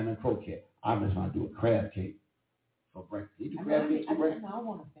do a salmon croquette. I'm just gonna do a crab cake for breakfast. You do crab cake for breakfast? No, I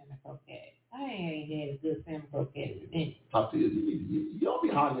want a salmon croquette. I ain't had a good salmon croquette in a minute. Talk to you. You don't be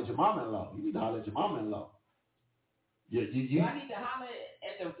hollering at your mama-in-law. You need to holler at your mama-in-law. Do I need to holler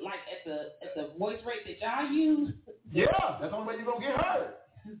at the voice rate that y'all use? Yeah, that's the only way you're gonna get heard.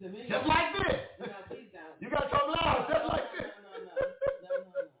 Just like this. No, please don't. You gotta talk loud, just like this.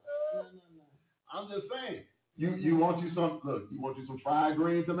 No. I'm just saying. You want you some fried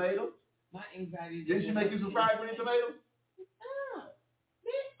green tomatoes? My anxiety. Didn't she make you some fried green tomatoes?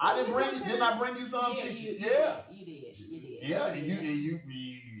 Didn't I bring you some? Yeah, you did. Yeah, and you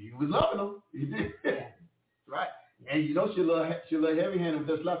was loving them. You did. Yeah. Right. And she a little heavy-handed,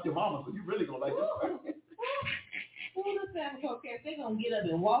 just left your mama, so you really gonna like this. Who the salmon croquettes? They gonna get up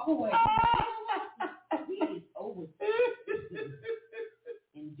and walk away. He is over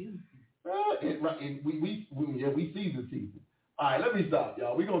and juicy. And we season. All right, let me stop,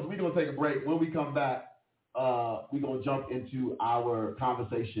 y'all. We're gonna take a break. When we come back, we're gonna jump into our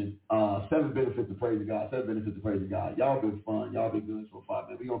conversation. 7 benefits of praising God. 7 benefits of praising God. Y'all been fun. Y'all been good so far,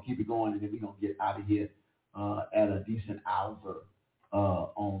 man. We're gonna keep it going, and then we're gonna get out of here at a decent hour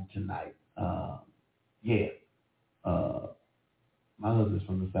on tonight. My husband's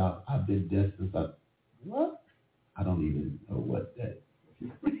from the South. I've been dead since what? I don't even know what that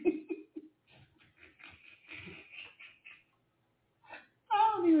I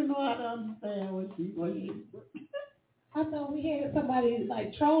don't even know how to understand what she I thought we had somebody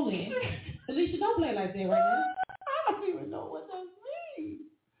like trolling. Felicia, don't play like that right now. I don't even know what that means.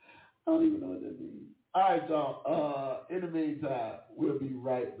 All right, y'all. In the meantime, we'll be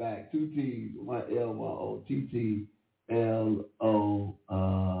right back. 2 T's, 1 L, 1 O, T L O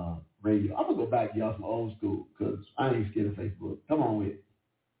radio. I'm gonna go back to y'all some old school because I ain't scared of Facebook. Come on with it.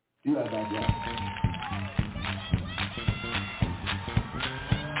 Be right back, y'all.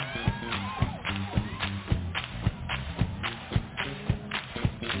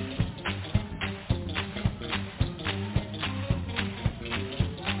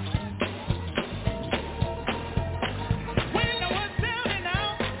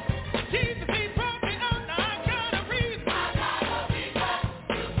 Reason.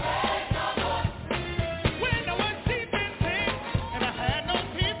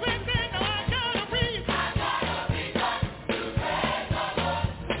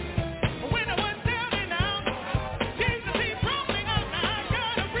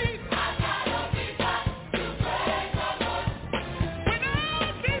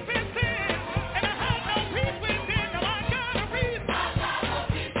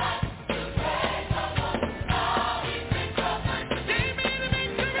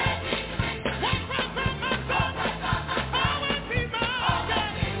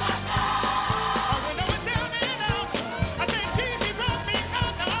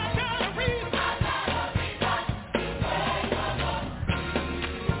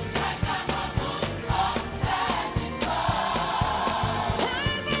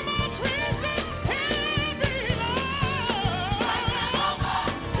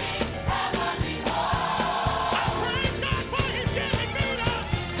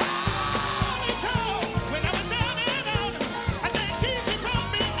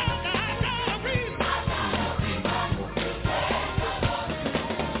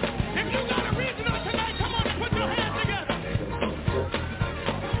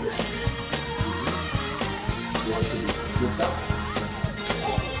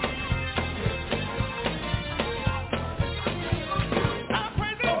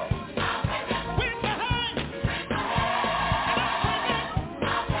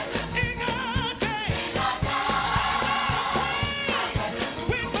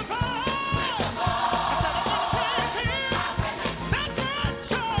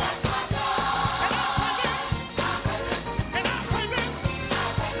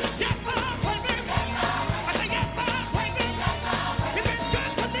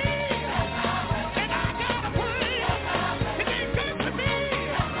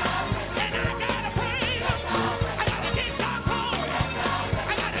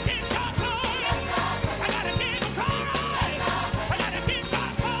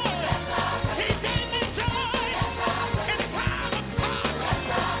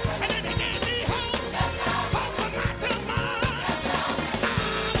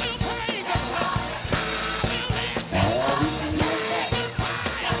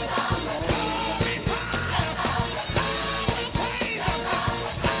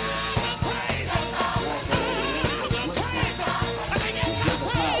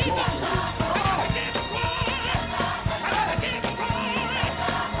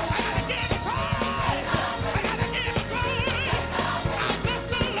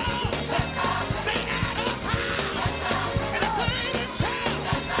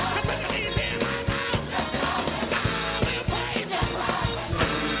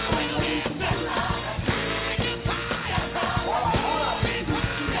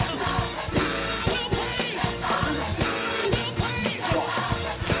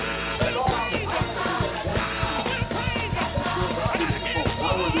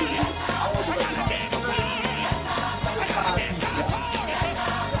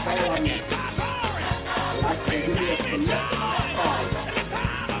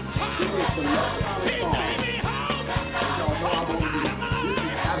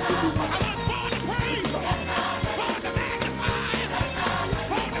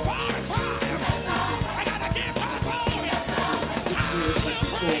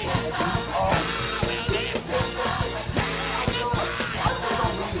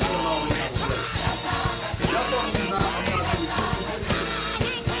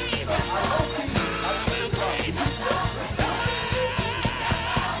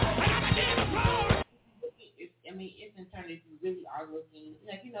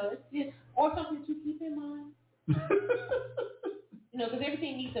 Or something to keep in mind. Because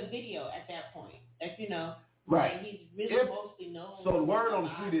everything needs a video at that point. Right. Like he's really mostly known. So the word on the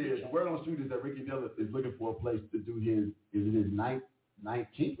street is that Ricky Dillon is looking for a place to do his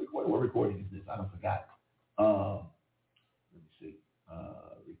 19th recording? What recording is this? I don't forgot. Let me see.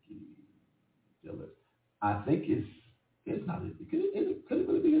 Ricky Dillon. I think it's not his. Could it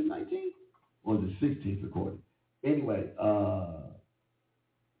really be his 19th? Or is it 16th recording? Anyway,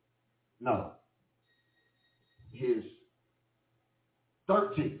 no. His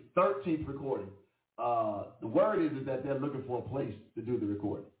 13th recording. The word is that they're looking for a place to do the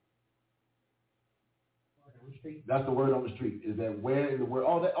recording. That's the word on the street. Is that where in the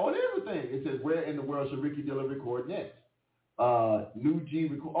world? There's a thing. It says where in the world should Ricky Dillon record next? New G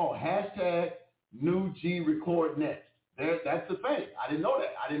record. Hashtag New G record next. That's the thing. I didn't know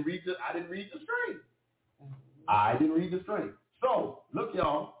that. I didn't read the string. So look,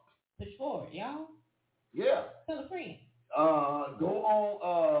 y'all. Push forward, y'all. Yeah. Tell a friend. Go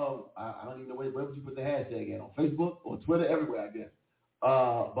on. I don't even know where would you put the hashtag at, on Facebook or Twitter, everywhere, I guess.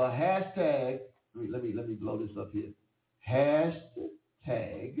 But hashtag. Let me blow this up here.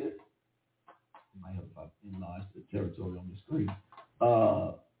 Hashtag. It might help if I enlarge the territory on the screen.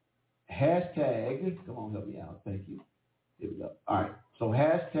 Hashtag. Come on, help me out. Thank you. Here we go. All right. So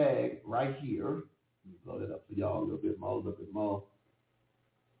hashtag right here. Let me blow that up for y'all a little bit more.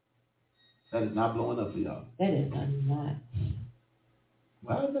 That is not blowing up for y'all. That is not.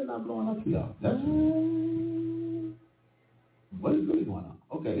 Why is that not blowing up for y'all? That's what is really going on?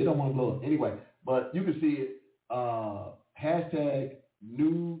 Okay, they don't want to blow up. Anyway, but you can see it. Hashtag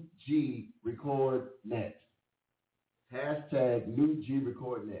New G record next. Hashtag New G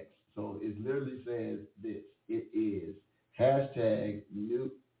record next. So it literally says this. It is hashtag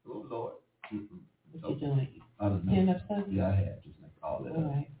new. Oh Lord. What you doing? I don't know. You enough stuff? Yeah, I have. Just make all that up.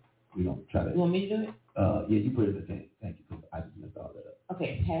 Right. We don't try to. You want me to do it? Yeah, you put it in the thing. Thank you, because I just messed all that up.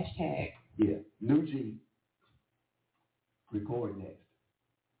 Okay, hashtag. Yeah, New G record next.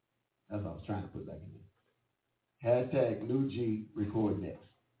 That's what I was trying to put back in there. Hashtag New G record next.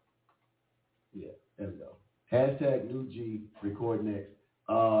 Yeah, there we go. Hashtag New G record next.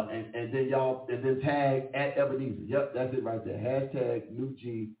 And then tag at Ebenezer. Yep, that's it right there. Hashtag New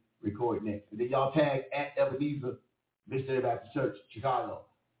G record next. And then y'all tag at Ebenezer Missionary Baptist Church, Chicago,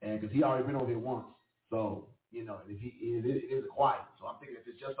 and because he already been over here once. So, you know, and if it is a choir. So I'm thinking if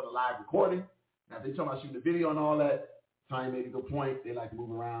it's just for the live recording, now if they're talking about shooting the video and all that, Tanya made a good point. They like to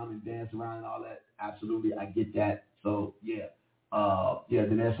move around and dance around and all that. Absolutely, I get that. So, yeah.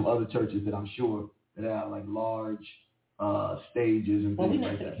 Then there's some other churches that I'm sure that have like large stages and things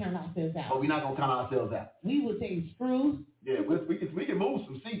like that. Count ourselves out. But we're not gonna count ourselves out. We will take screws. Yeah, we can move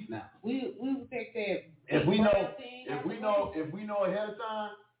some seats now. We will take that. If we know ahead of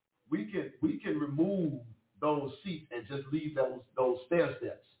time, we can remove those seats and just leave those stair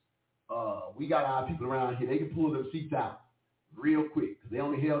steps. We got our people around here. They can pull them seats out real quick because they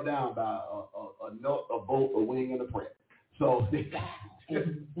only held down by a nut, a bolt, a wing, and a prayer. So they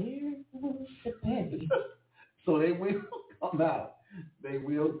so they will come out. They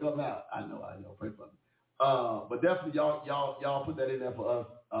will come out. I know. Pray for them. But definitely, y'all put that in there for us.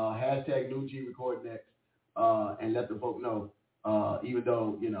 Hashtag New G Record Next, and let the folk know. Even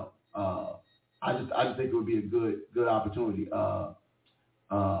though I just think it would be a good opportunity for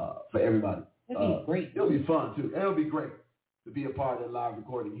everybody. It'll be great. It'll be fun too. And it'll be great to be a part of the live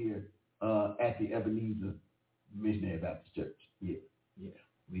recording here at the Ebenezer Missionary Baptist Church. Yeah,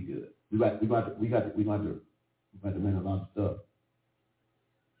 we good. We got to rent a lot of stuff.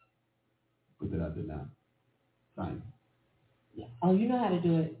 Put that out there now. Fine. Yeah. Oh, you know how to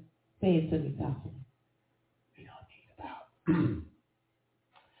do it. Say it to me, Gospel. We don't need about $5,000.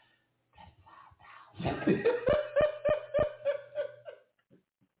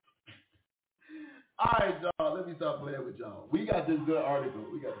 All right, y'all. Let me stop playing with y'all. We got this good article.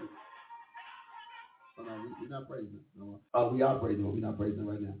 We got this. Oh, no, we're not praising it. No. We are praising it. We're not praising it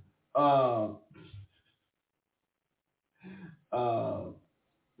right now.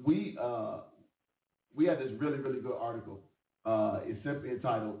 We had this really, really good article. It's simply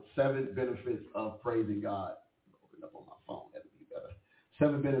entitled 7 Benefits of Praising God. Open up on my phone. That'd be better.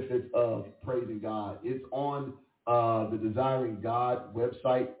 7 Benefits of Praising God. It's on the Desiring God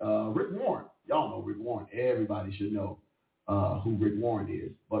website. Rick Warren. Y'all know Rick Warren. Everybody should know who Rick Warren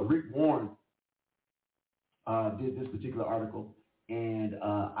is. But Rick Warren did this particular article, and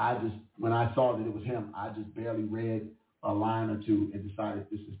when I saw that it was him, I just barely read a line or two and decided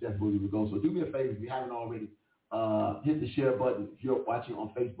this is definitely where we would go. So do me a favor, if you haven't already, hit the share button. If you're watching on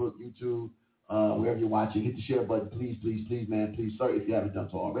Facebook, YouTube, wherever you're watching, hit the share button, please, man, please, sir, if you haven't done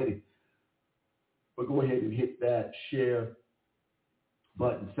so already. But go ahead and hit that share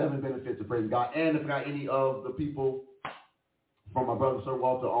button. 7 Benefits of Praising God. And if I got any of the people from my brother Sir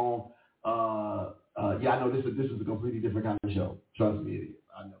Walter on, I know this is a completely different kind of show. Trust me, it is.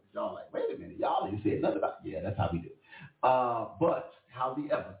 I know. Y'all like, wait a minute, y'all ain't said nothing about it. Yeah, that's how we do. But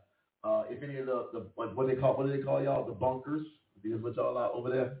however, if any of the what do they call y'all? The bunkers. I think that's what y'all are over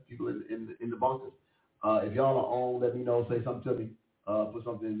there. People in the bunkers. If y'all are on, let me know. Say something to me. Put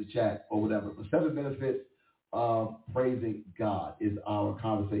something in the chat or whatever. But 7 benefits of praising God is our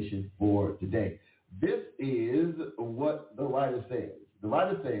conversation for today. This is what the writer says. The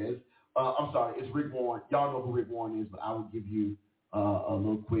writer says, it's Rick Warren. Y'all know who Rick Warren is, but I will give you a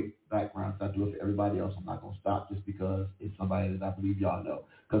little quick background. So I do it for everybody else. I'm not going to stop just because it's somebody that I believe y'all know.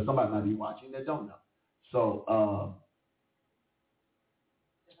 Because somebody might be watching that don't know. So,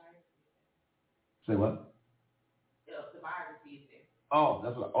 say what? The biography is there. Oh,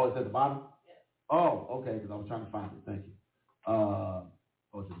 that's what. It's at the bottom? Yes. Oh, okay, because I was trying to find it. Thank you.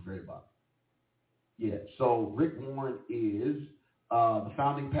 It's at the very bottom. Yeah, so Rick Warren is the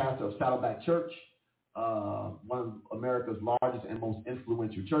founding pastor of Saddleback Church, one of America's largest and most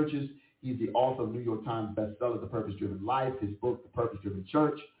influential churches. He's the author of New York Times bestseller, The Purpose-Driven Life. His book, The Purpose-Driven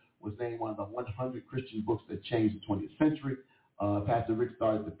Church, was named one of the 100 Christian books that changed the 20th century. Pastor Rick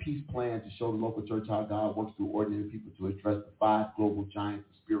started the Peace Plan to show the local church how God works through ordinary people to address the 5 global giants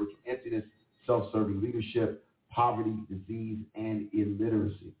of spiritual emptiness, self-serving leadership, poverty, disease, and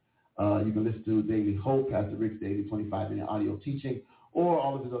illiteracy. You can listen to Daily Hope, Pastor Rick's daily 25-minute audio teaching, or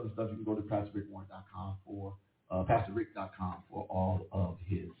all of his other stuff. You can go to PastorRickWarren.com or PastorRick.com for all of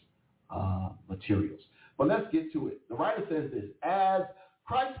his materials. But let's get to it. The writer says this: as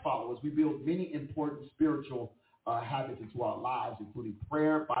Christ followers, we build many important spiritual habits into our lives, including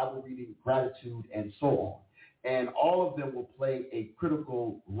prayer, Bible reading, gratitude, and so on. And all of them will play a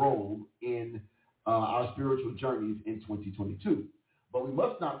critical role in our spiritual journeys in 2022. But we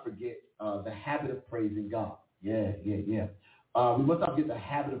must not forget the habit of praising God. Yeah. We must not forget the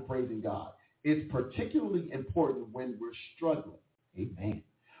habit of praising God. It's particularly important when we're struggling. Amen.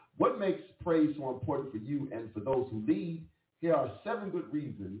 What makes praise so important for you and for those who lead? Here are 7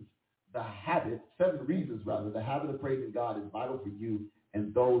 reasons the habit of praising God is vital for you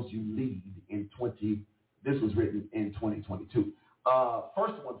and those you lead in 2022. This was written in 2022.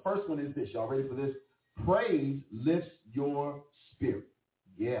 First one is this. Y'all ready for this? Praise lifts your spirit.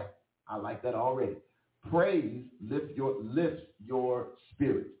 Yeah, I like that already. Praise lifts your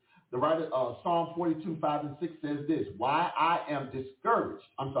spirit. The writer, Psalm 42, 5 and 6 says this: why am I discouraged?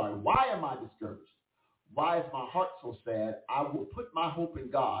 Why is my heart so sad? I will put my hope in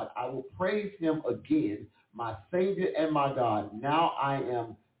God. I will praise him again, my Savior and my God. Now I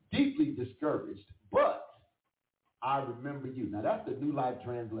am deeply discouraged, but I remember you. Now that's the New Life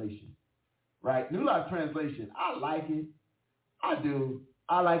Translation, right? New Life Translation, I like it. I do.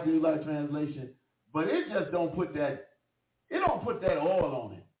 I like the New Life Translation, but it just don't put that oil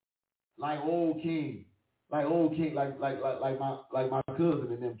on it. Like old King, like my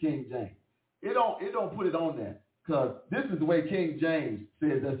cousin and them, King James. It don't put it on there, because this is the way King James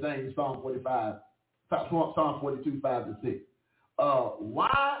says that same Psalm 42, 5 to 6.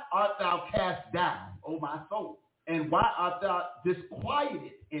 Why art thou cast down, O my soul? And why art thou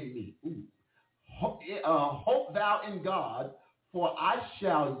disquieted in me? Hope thou in God, for I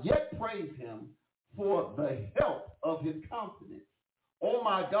shall yet praise him for the help of his countenance. Oh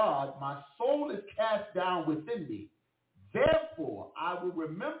my God, my soul is cast down within me. Therefore, I will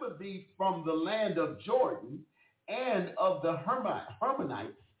remember thee from the land of Jordan and of the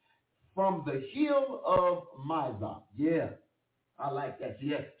Hermonites, from the hill of Mizah. Yeah, I like that.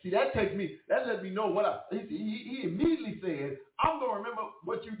 Yeah. See, that lets me know what he immediately said, I'm going to remember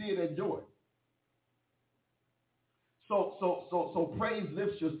what you did at Jordan. So praise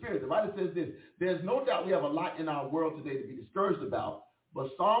lifts your spirit. The writer says this: there's no doubt we have a lot in our world today to be discouraged about,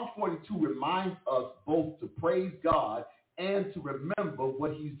 but Psalm 42 reminds us both to praise God and to remember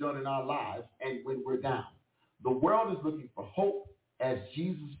what he's done in our lives and when we're down. The world is looking for hope. As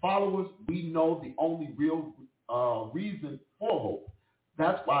Jesus followers, we know the only real reason for hope.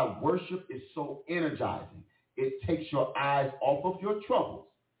 That's why worship is so energizing. It takes your eyes off of your troubles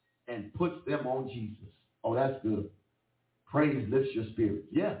and puts them on Jesus. Oh, that's good. Praise lifts your spirit.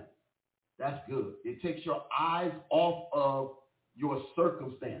 Yeah, that's good. It takes your eyes off of your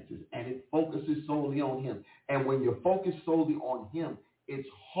circumstances and it focuses solely on him. And when you're focused solely on him, it's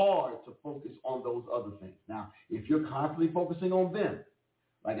hard to focus on those other things. Now, if you're constantly focusing on them,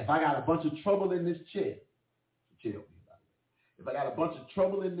 like if I got a bunch of trouble in this chair, if I got a bunch of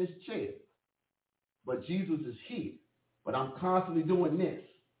trouble in this chair, but Jesus is here, but I'm constantly doing this,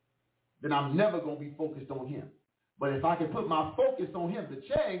 then I'm never going to be focused on him. But if I can put my focus on him, the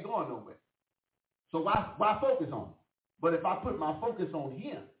chair ain't going nowhere. So why focus on it? But if I put my focus on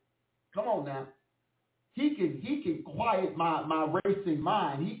him, come on now, he can quiet my racing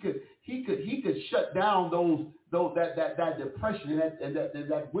mind. He could shut down that depression and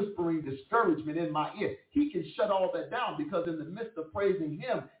that whispering discouragement in my ear. He can shut all that down, because in the midst of praising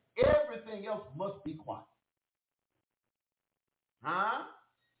him, everything else must be quiet. Huh?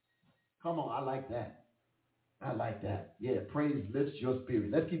 Come on, I like that. I like that. Yeah, praise lifts your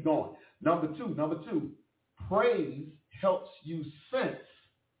spirit. Let's keep going. Number two, praise helps you sense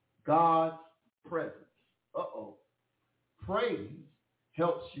God's presence. Praise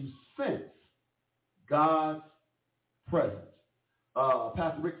helps you sense God's presence.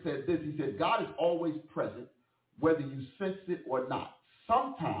 Pastor Rick said this. He said, God is always present, whether you sense it or not.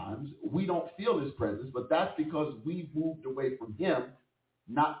 Sometimes we don't feel his presence, but that's because we've moved away from him,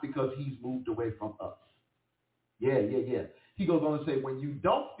 not because he's moved away from us. Yeah. He goes on to say, when you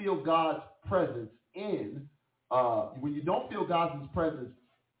don't feel God's presence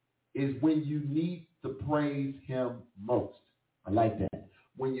is when you need to praise him most. I like that.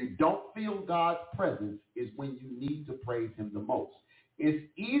 When you don't feel God's presence is when you need to praise him the most. It's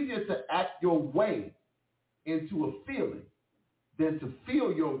easier to act your way into a feeling than to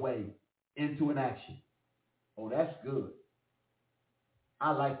feel your way into an action. Oh, that's good.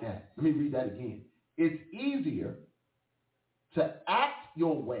 I like that. Let me read that again. It's easier to act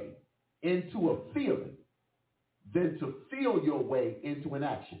your way into a feeling than to feel your way into an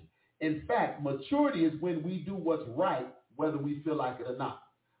action. In fact, maturity is when we do what's right, whether we feel like it or not.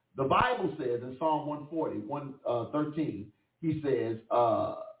 The Bible says in Psalm 140, 13, he says,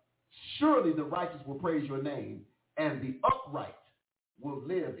 surely the righteous will praise your name, and the upright will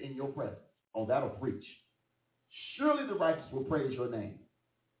live in your presence. Oh, that'll preach. Surely the righteous will praise your name,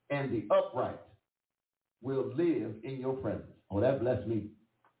 and the upright will live in your presence. Oh, that blessed me.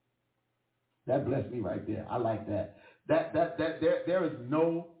 That blessed me right there. I like that. There is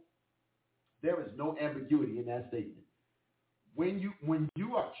no ambiguity in that statement. When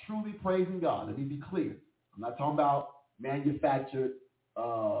you are truly praising God, let me be clear. I'm not talking about manufactured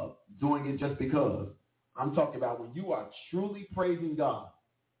doing it just because. I'm talking about when you are truly praising God,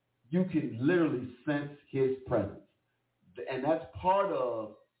 you can literally sense his presence. And that's part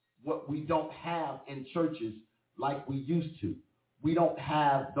of what we don't have in churches like we used to. We don't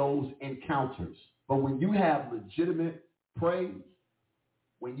have those encounters. But when you have legitimate praise,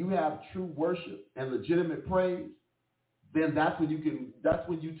 when you have true worship and legitimate praise, then that's when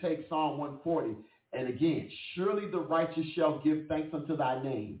you take Psalm 140. And again, surely the righteous shall give thanks unto thy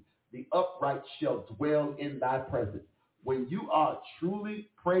name. The upright shall dwell in thy presence. When you are truly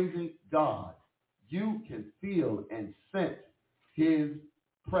praising God, you can feel and sense his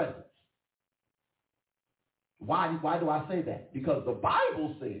presence. Why do I say that? Because the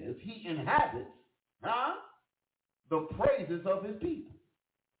Bible says he inhabits the praises of his people.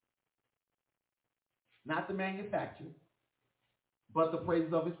 Not the manufacturer, but the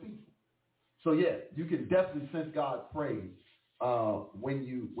praises of his people. So yeah, you can definitely sense God's praise when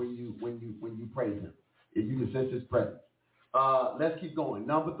you praise him. You can sense his presence. Let's keep going.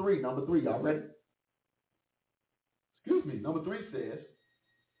 Number three, y'all ready? Number 3 says,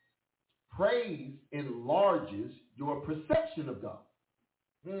 praise enlarges your perception of God.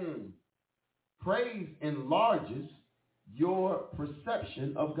 Praise enlarges your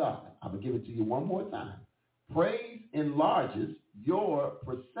perception of God. I'm going to give it to you one more time. Praise enlarges your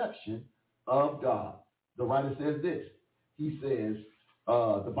perception of God. The writer says this. He says,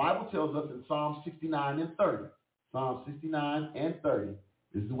 the Bible tells us in Psalm 69 and 30. Psalm 69 and 30.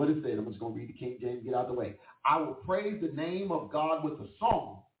 This is what it said. I'm just going to read the King James and get out of the way. I will praise the name of God with a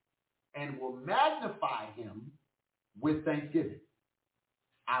song and will magnify him with thanksgiving.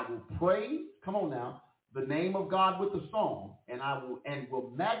 I will praise, come on now, the name of God with a song, and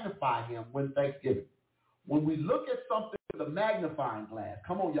will magnify him with thanksgiving. When we look at something with a magnifying glass,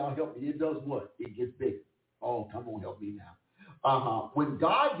 come on, y'all, help me. It does what? It gets bigger. Oh, come on, help me now. When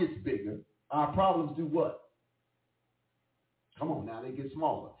God gets bigger, our problems do what? Come on now, they get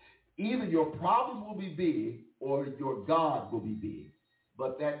smaller. Either your problems will be big or your God will be big.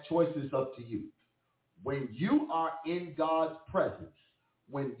 But that choice is up to you. When you are in God's presence,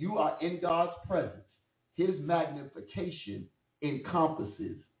 his magnification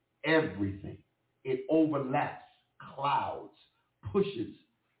encompasses everything. It overlaps, clouds, pushes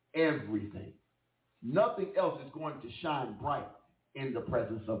everything. Nothing else is going to shine bright in the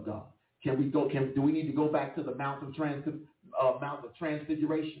presence of God. Do we need to go back to the Mount of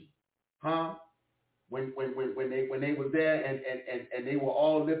Transfiguration? Huh? When they were there and they were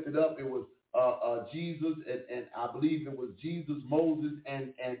all lifted up, it was Jesus and I believe it was Jesus, Moses,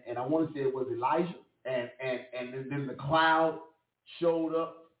 and I want to say it was Elijah, and then the cloud showed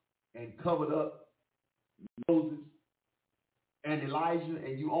up and covered up Moses and Elijah,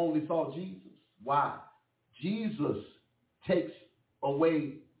 and you only saw Jesus. Why? Jesus takes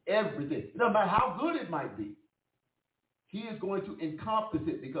away everything. No matter how good it might be, he is going to encompass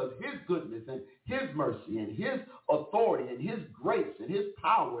it because his goodness and his mercy and his authority and his grace and his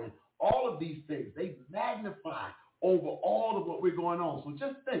power and all of these things, they magnify over all of what we're going on. So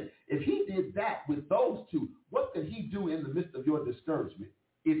just think, if he did that with those two, what could he do in the midst of your discouragement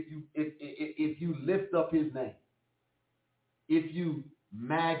if you lift up his name, if you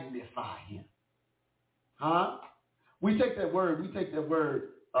magnify him? Huh? We take that word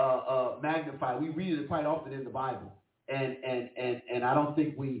magnify. We read it quite often in the Bible. And I don't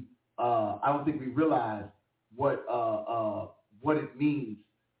think we realize what it means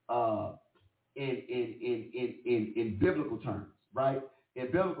in biblical terms, right? In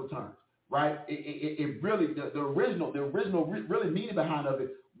biblical terms, right? It really the original really meaning behind of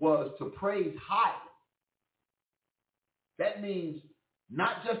it was to praise highly. That means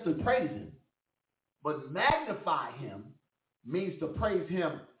not just to praise him, but magnify him means to praise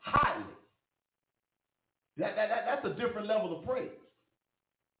him highly. That's a different level of praise,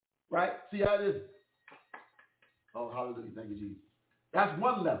 right? See how it is? Oh, hallelujah. Thank you, Jesus. That's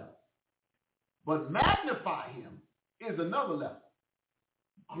one level. But magnify him is another level.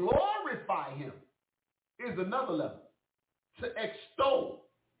 Glorify him is another level. To extol.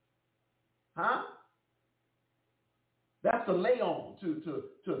 Huh? That's to lay on, to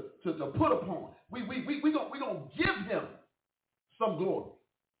put upon. We gonna give him some glory.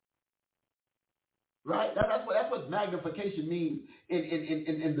 Right? That's what magnification means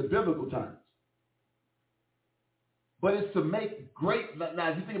in the biblical terms. But it's to make great. Now,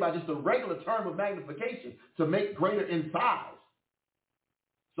 if you think about just a regular term of magnification, to make greater in size.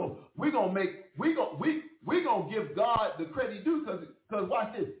 So we're gonna give God the credit he due because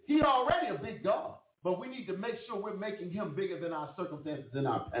watch this. He's already a big God, but we need to make sure we're making him bigger than our circumstances and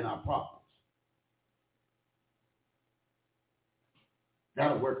our problems.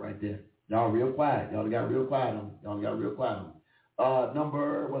 That'll work right there. Y'all real quiet. Y'all got real quiet on me.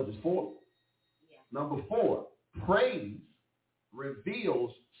 Number 4? Yeah. Number 4, praise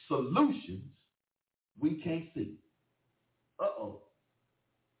reveals solutions we can't see.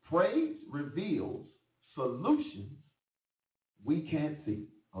 Praise reveals solutions we can't see.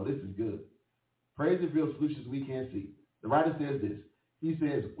 Oh, this is good. Praise reveals solutions we can't see. The writer says this. He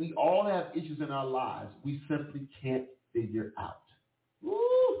says, we all have issues in our lives we simply can't figure out.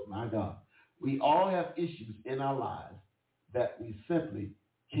 Woo, my God. We all have issues in our lives that we simply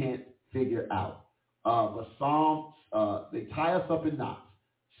can't figure out. But Psalms, they tie us up in knots.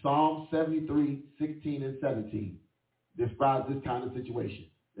 Psalm 73, 16 and 17 describes this kind of situation.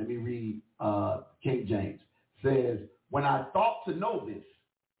 Let me read King James. Says, when I thought to know this,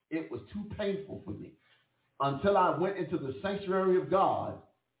 it was too painful for me. Until I went into the sanctuary of God,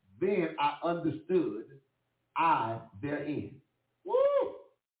 then I understood I therein. Woo!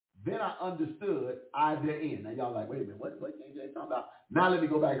 Then I understood I therein. Now y'all like, wait a minute, what King James talking about? Now let me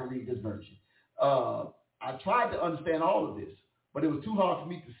go back and read this version. I tried to understand all of this, but it was too hard for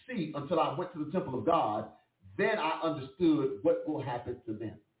me to see until I went to the temple of God. Then I understood what will happen to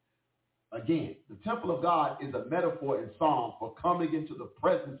them. Again, the temple of God is a metaphor in Psalm for coming into the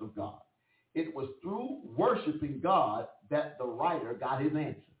presence of God. It was through worshiping God that the writer got his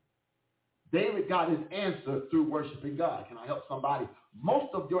answer. David got his answer through worshiping God. Can I help somebody?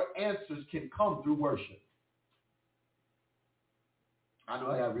 Most of your answers can come through worship. I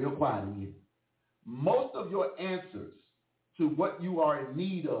know I got real quiet in here. Most of your answers to what you are in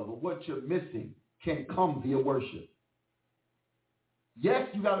need of or what you're missing can come via worship. Yes,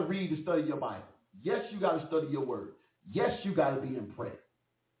 you got to read and study your Bible. Yes, you got to study your word. Yes, you got to be in prayer.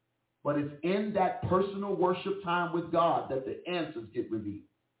 But it's in that personal worship time with God that the answers get revealed.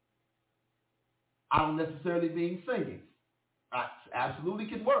 I don't necessarily mean singing. That absolutely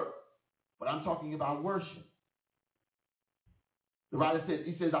can work. But I'm talking about worship. The writer says,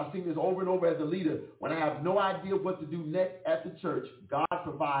 he says, I've seen this over and over as a leader. When I have no idea what to do next at the church, God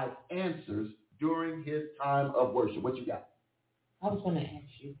provides answers during his time of worship. What you got? I was going to ask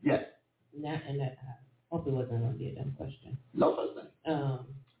you. Yes. I hope it wasn't going to be a dumb question. No such thing.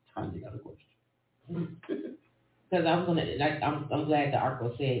 Time you got a question. Because I was going to, I'm glad the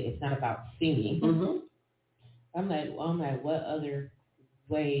article said it's not about singing. Mm-hmm. I'm like, what other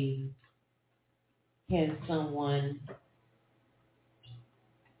way can someone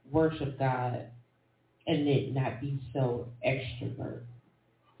worship God and it not be so extrovert?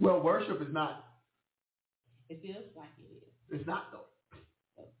 Well, worship is not. It feels like it is. It's not though.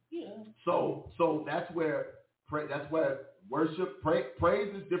 Yeah. So that's where worship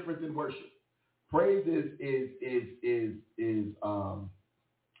praise is different than worship. Praise is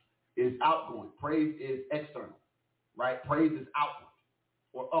outgoing. Praise is external, right? Praise is outward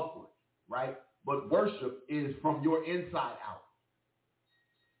or upward, right? But worship is from your inside out.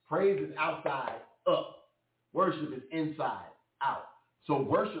 Praise is outside up. Worship is inside out. So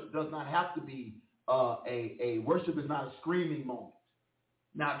worship does not have to be worship is not a screaming moment.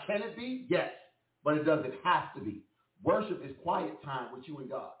 Now, can it be? Yes, but it doesn't have to be. Worship is quiet time with you and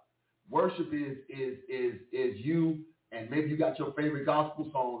God. Worship is you, and maybe you got your favorite gospel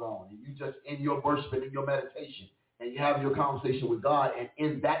song on, and you just in your worship and in your meditation, and you have your conversation with God, and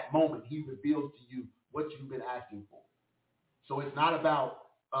in that moment, he reveals to you what you've been asking for. So it's not about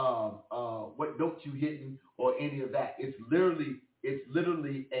what notes you hitting or any of that. It's literally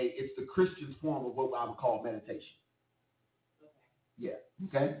the Christian's form of what I would call meditation. Yeah.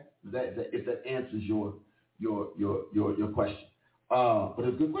 Okay. If that answers your question, but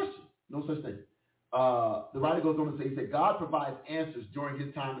it's a good question. No such thing. The writer goes on to say, he said, God provides answers during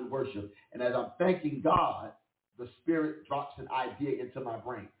his time in worship, and as I'm thanking God, the Spirit drops an idea into my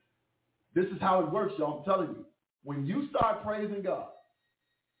brain. This is how it works, y'all. I'm telling you. When you start praising God,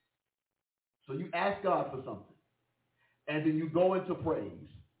 so you ask God for something, and then you go into praise,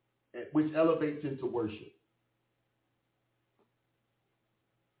 which elevates into worship.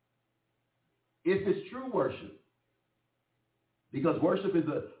 If it's true worship, because worship is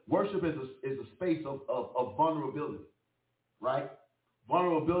a space of vulnerability, right?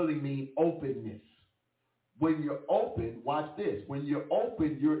 Vulnerability means openness. When you're open, watch this. When you're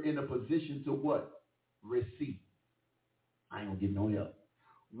open, you're in a position to what? Receive. I ain't gonna get no help.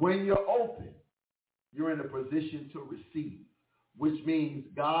 When you're open, you're in a position to receive, which means,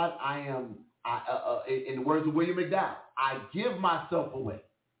 God, in the words of William McDowell, I give myself away.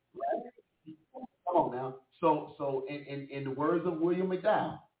 Right? Come on now. So in the words of William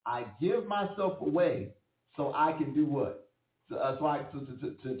McDowell, I give myself away so I can do what?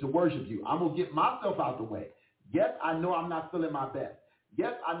 To worship you. I'm gonna get myself out the way. Yes, I know I'm not feeling my best.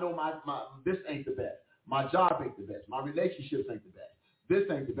 Yes, I know my this ain't the best. My job ain't the best. My relationships ain't the best. This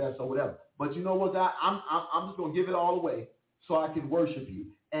ain't the best or whatever. But you know what, God? I'm just going to give it all away so I can worship you.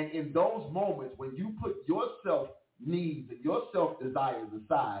 And in those moments when you put your self needs and your self-desires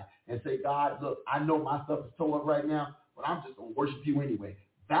aside and say, God, look, I know my stuff is tore up right now, but I'm just going to worship you anyway.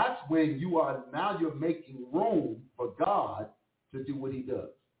 That's when you're making room for God to do what he does.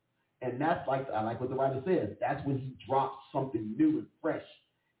 And that's like what the writer says, that's when he drops something new and fresh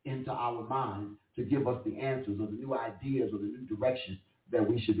into our minds to give us the answers or the new ideas or the new direction that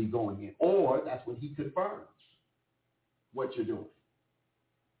we should be going in. Or that's when he confirms what you're doing.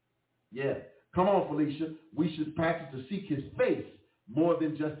 Yeah. Come on, Felicia. We should practice to seek his face more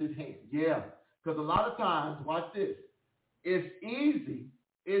than just his hand. Yeah. Because a lot of times, watch this, it's easy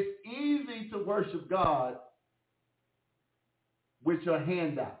to worship God with your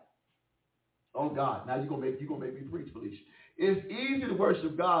hand out. Oh God, now you're gonna make me preach, Felicia. It's easy to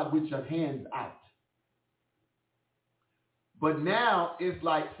worship God with your hands out. But now it's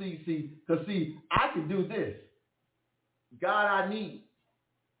like, because I can do this. God, I need.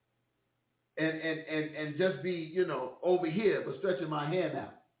 And just be, over here, but stretching my hand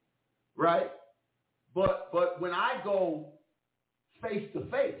out. Right? But when I go face to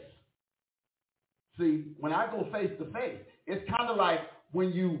face, it's kind of like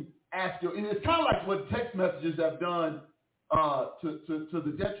when you ask it's kind of like what text messages have done to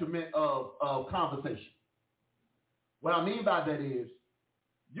the detriment of conversation. What I mean by that is,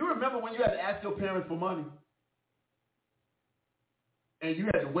 you remember when you had to ask your parents for money and you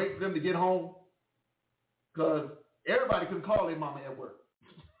had to wait for them to get home because everybody couldn't call their mama at work,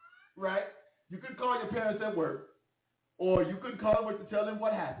 right? You couldn't call your parents at work, or you couldn't call them to tell them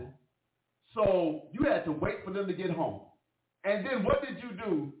what happened. So you had to wait for them to get home. And then what did you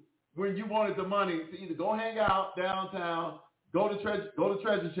do when you wanted the money to either go hang out downtown, go to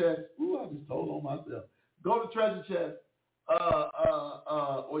Treasure Chest? Ooh, I just told on myself. Go to Treasure Chest,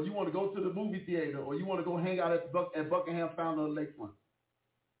 or you want to go to the movie theater, or you want to go hang out at Buckingham Fountain on the lakefront.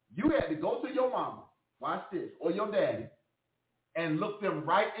 You had to go to your mama, watch this, or your daddy, and look them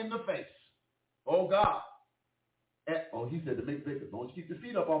right in the face. Oh God. He said to make bigger. Don't keep your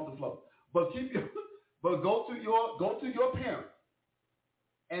feet up off the floor. But go to your parent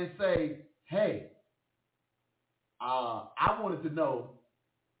and say, hey, I wanted to know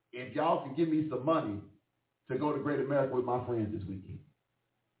if y'all can give me some money to go to Great America with my friends this weekend.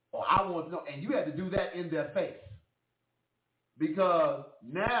 Or I want to know, and you had to do that in their face. Because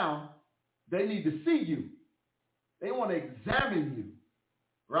now they need to see you. They want to examine you,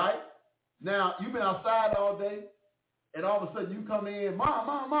 right? Now, you've been outside all day, and all of a sudden you come in,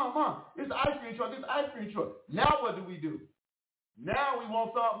 Mom, it's the ice cream truck. Now what do? Now we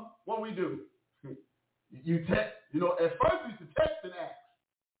want something, what we do? You text, at first we used to text and ask,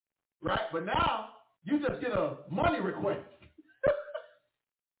 right? But now you just get a money request.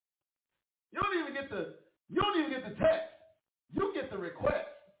 You don't even get the text. You get the request,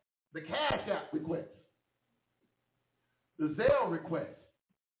 the Cash App request, the Zelle request.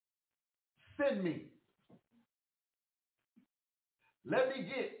 Send me. Let me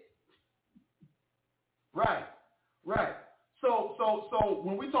get. Right. So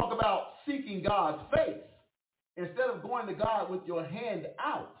when we talk about seeking God's face, instead of going to God with your hand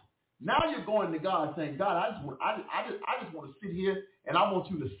out, now you're going to God saying, God, I just want to sit here and I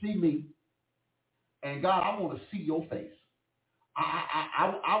want you to see me. And God, I want to see your face.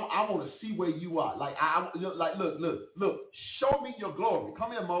 I want to see where you are. Look, show me your glory.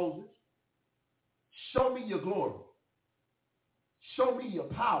 Come here, Moses. Show me your glory. Show me your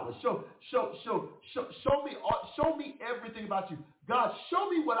power. Show me everything about you. God, show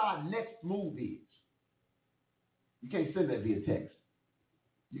me what our next move is. You can't send that via text.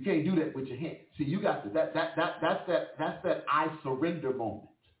 You can't do that with your hand. See, you got to that's that I surrender moment.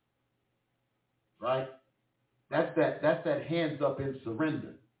 Right? That's that hands up in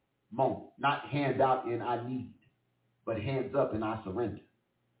surrender moment. Not hands out in I need, but hands up in I surrender.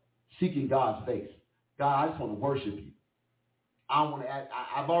 Seeking God's face. God, I just want to worship you.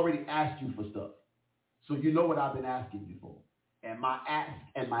 I've already asked you for stuff. So you know what I've been asking you for. And my ask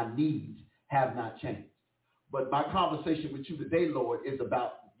and my needs have not changed. But my conversation with you today, Lord, is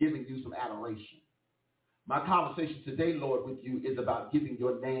about giving you some adoration. My conversation today, Lord, with you is about giving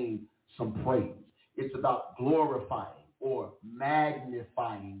your name some praise. It's about glorifying or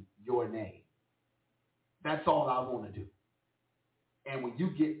magnifying your name. That's all I want to do. And when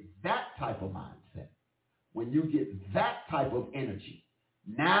you get that type of mindset, when you get that type of energy,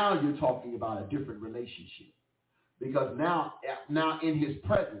 now you're talking about a different relationship. Because now in his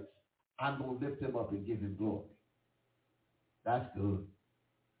presence, I'm going to lift him up and give him glory. That's good.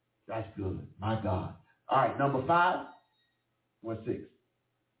 That's good. My God. All right, number 5 or 6?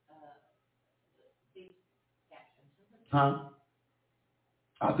 Huh?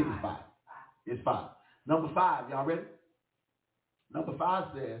 I think it's 5. It's 5. Number 5, y'all ready? Number 5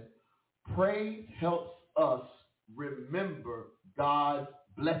 says, praise helps us remember God's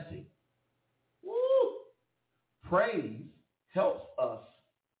blessing. Woo! Praise helps us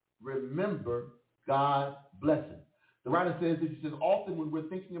remember God's blessing. The writer says this, he says, often when we're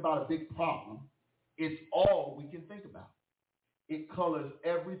thinking about a big problem, it's all we can think about. It colors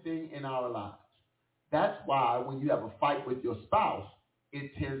everything in our lives. That's why when you have a fight with your spouse,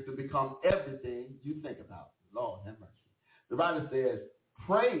 it tends to become everything you think about. Lord have mercy. The writer says,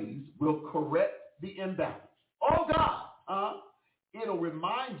 praise will correct the imbalance. Oh God, it'll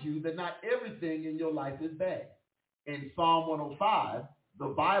remind you that not everything in your life is bad. In Psalm 105, the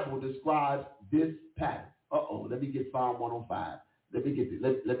Bible describes this pattern. Let me get Psalm 105. Let me get it.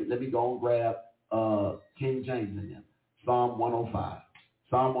 Let me go and grab King James in there. Psalm 105.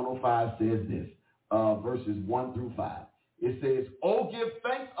 Psalm 105 says this, verses 1 through 5. It says, oh, give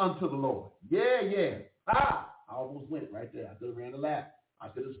thanks unto the Lord. Yeah. I almost went right there. I could have ran a lap. I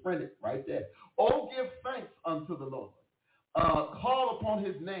could have sprinted right there. Oh, give thanks unto the Lord. Call upon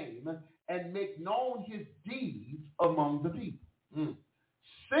his name and make known his deeds among the people.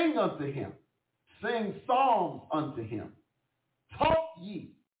 Sing unto him. Sing psalms unto him. Talk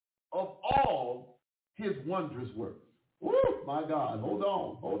ye of all his wondrous works. Woo, my God. Hold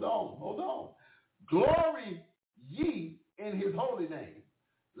on. Glory ye in his holy name.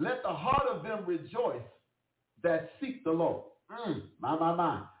 Let the heart of them rejoice that seek the Lord.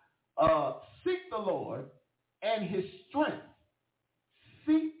 My. Seek the Lord and his strength.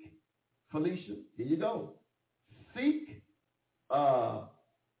 Seek, Felicia, here you go. Seek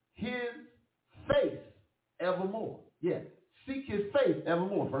his face evermore. Yes, seek his face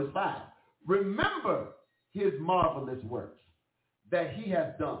evermore. Verse 5. Remember his marvelous works that he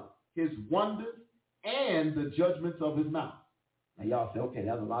has done, his wonders and the judgments of his mouth. Now y'all say, okay,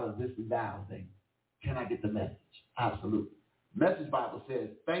 that's a lot of this and that thing. Can I get the message? Absolutely. Message Bible says,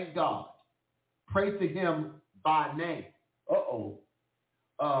 thank God. Pray to him by name.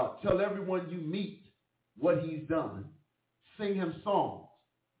 Tell everyone you meet what he's done. Sing him songs.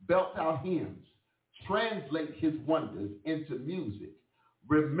 Belt out hymns. Translate his wonders into music.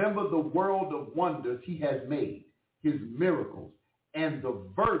 Remember the world of wonders he has made, his miracles, and the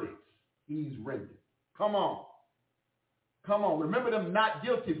verdicts he's rendered. Come on. Remember them not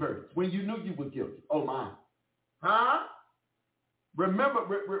guilty verdicts when you knew you were guilty. Oh, my. Huh? Remember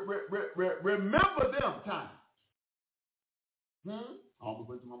them times. I almost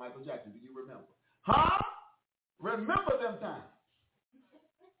went to my Michael Jackson. Do you remember? Huh? Remember them times.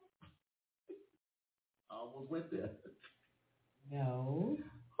 I almost went there. No.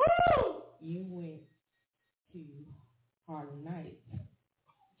 Woo! You went to Harlem Nights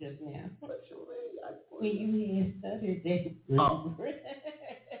just now. What you mean? When you had stuttered there.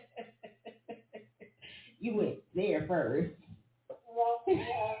 You went there first.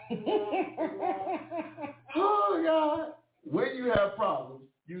 Oh God! When you have problems,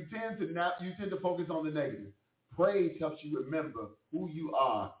 you tend to focus on the negative. Praise helps you remember who you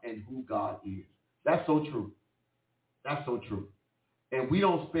are and who God is. That's so true. That's so true. And we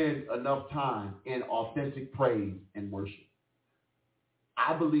don't spend enough time in authentic praise and worship.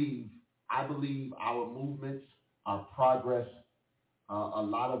 I believe our movements, our progress, a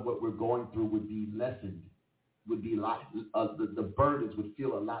lot of what we're going through would be lessened. Would be a lot. The burdens would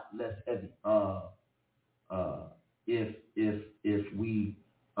feel a lot less heavy if we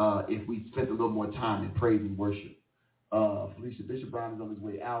spent a little more time in praise and worship. Felicia, Bishop Brown is on his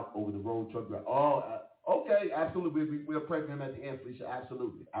way out over the road truck. Okay, absolutely. We'll pray for him at the end, Felicia.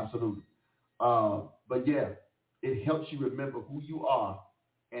 Absolutely. But yeah, it helps you remember who you are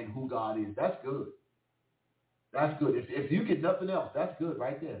and who God is. That's good. If you get nothing else, that's good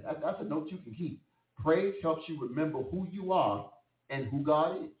right there. That's a note you can keep. Praise helps you remember who you are and who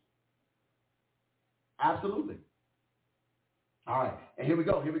God is. Absolutely. All right, and here we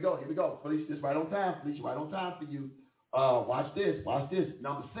go. Felicia, this right on time. Felicia, right on time for you. Watch this.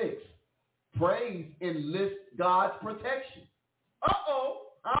 Number 6. Praise enlists God's protection.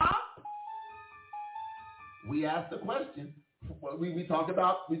 We asked the question. We talk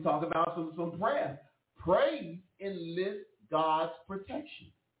about some prayer. Praise enlists God's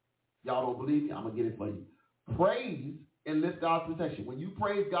protection. Y'all don't believe me? I'm gonna get it for you. Praise enlists God's protection. When you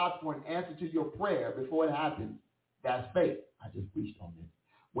praise God for an answer to your prayer before it happens, that's faith. I just preached on this.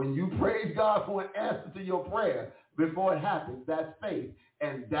 When you praise God for an answer to your prayer before it happens, that's faith,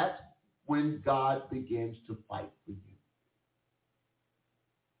 and that's when God begins to fight for you.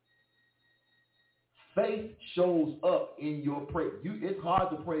 Faith shows up in your praise. It's hard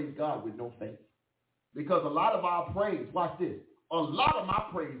to praise God with no faith. Because a lot of our praise, watch this, a lot of my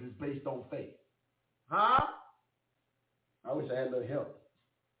praise is based on faith. Huh? I wish I had a little help.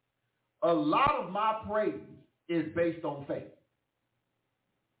 A lot of my praise is based on faith.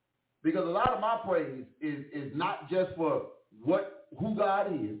 Because a lot of my praise is not just for who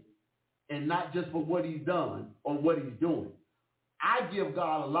God is and not just for what he's done or what he's doing. I give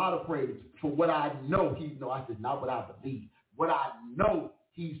God a lot of praise for what I know he's doing. I said, not what I believe. What I know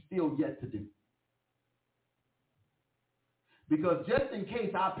he's still yet to do. Because just in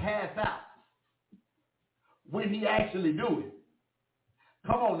case I pass out when he actually do it,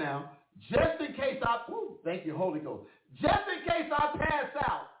 come on now, just in case thank you, Holy Ghost. Just in case I pass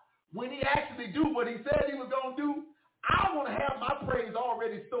out when he actually do what he said he was going to do, I want to have my praise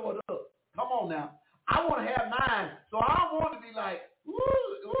already stored up. Come on now. I want to have mine. So I want to be like,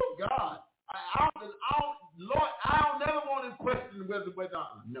 ooh, God. Lord, I don't never want to question whether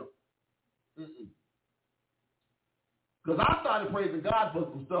no. Because I started praising God for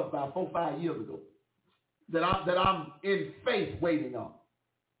some stuff about 4 or 5 years ago that I'm in faith waiting on.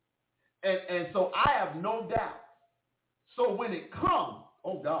 And so I have no doubt. So when it comes,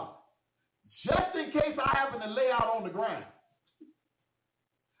 oh God, just in case I happen to lay out on the ground,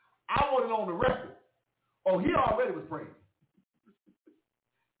 I want it on the record. Oh, he already was praying.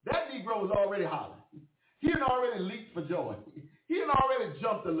 That Negro was already hollering. He had already leaped for joy. He had already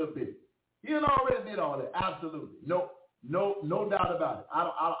jumped a little bit. He had already did all that. Absolutely. No doubt about it. I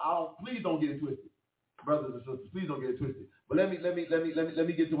don't, please don't get it twisted. Brothers and sisters, please don't get it twisted. But let me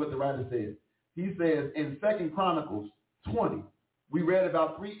get to what the writer says. He says in 2 Chronicles 20, we read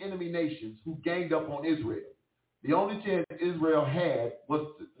about 3 enemy nations who ganged up on Israel. The only chance Israel had was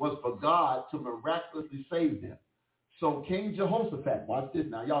for God to miraculously save them. So King Jehoshaphat, watch this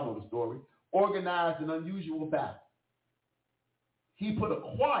now, y'all know the story, organized an unusual battle. He put a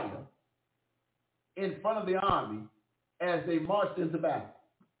choir in front of the army as they marched into battle.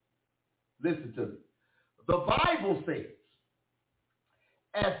 Listen to me. The Bible says,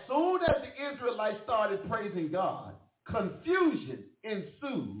 as soon as the Israelites started praising God, confusion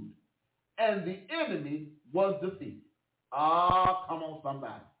ensued and the enemy was defeated. Come on,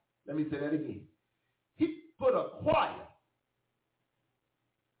 somebody. Let me say that again. He put a choir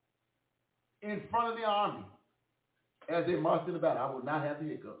in front of the army as they marched in the battle. I will not have the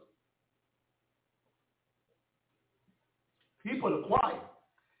hiccups. He put a choir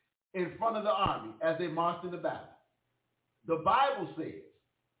in front of the army as they marched in the battle. The Bible says,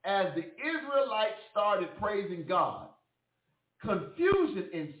 as the Israelites started praising God, confusion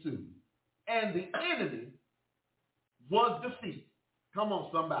ensued, and the enemy was defeated. Come on,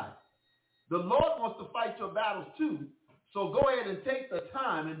 somebody. The Lord wants to fight your battles too, so go ahead and take the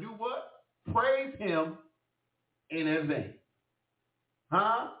time and do what? Praise him in advance.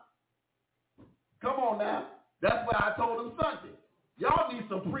 Huh? Come on now. That's what I told them Sunday. Y'all need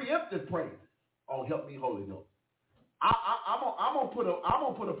some preemptive praise. Oh, help me, Holy Ghost. I'm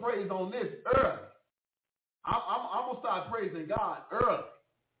gonna put a praise on this early. I'm gonna start praising God early.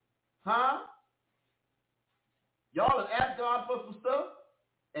 Huh? Y'all have asked God for some stuff,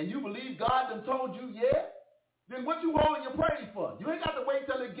 and you believe God done told you, yeah? Then what you holding your praise for? You ain't got to wait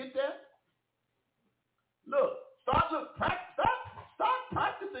till it get there. Look, start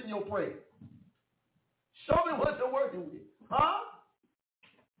practicing your praise. Show me what you're working with. Huh?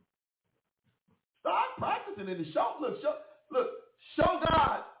 Start practicing it and show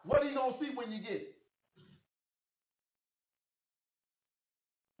God what he's going to see when you get it.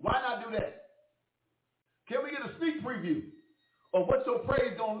 Why not do that? Can we get a sneak preview of what your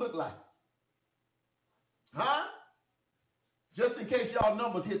praise going to look like? Huh? Just in case y'all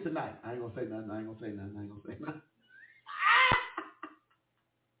numbers hit tonight. I ain't going to say nothing.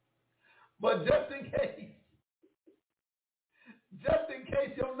 But just in case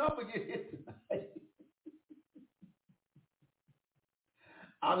your number get hit tonight.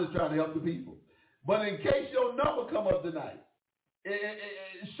 I'm just trying to help the people. But in case your number come up tonight,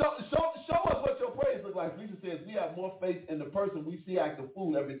 show us what your praise looks like. Lisa says we have more faith in the person we see act a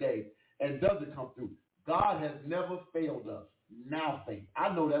fool every day and doesn't come through. God has never failed us. Now faith. I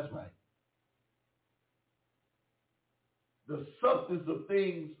know that's right. The substance of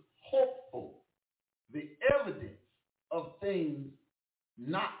things hopeful. The evidence of things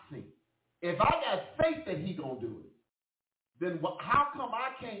not seen. If I got faith that he gonna do it, then how come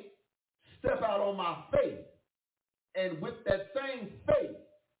I can't step out on my faith and with that same faith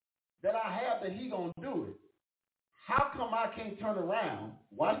that I have that he gonna do it, how come I can't turn around?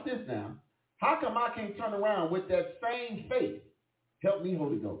 Watch this now. How come I can't turn around with that same faith? Help me,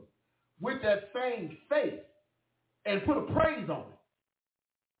 Holy Ghost. with that same faith and put a praise on it.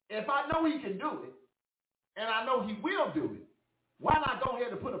 If I know he can do it, and I know he will do it, why not go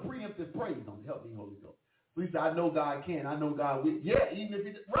ahead and put a preemptive praise on it? Help me, Holy Ghost. So he said, I know God can. I know God will. Yeah, even if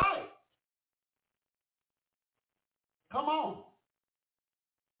he did. Right. Come on.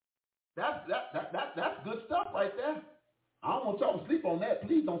 That's good stuff right there. I don't want y'all to sleep on that.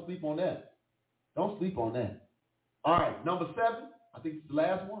 Please don't sleep on that. Don't sleep on that. All right, number 7. I think it's the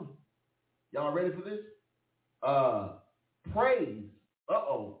last one. Y'all ready for this? Praise.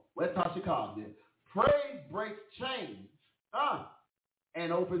 Where's Tasha Cobb there? Praise breaks chains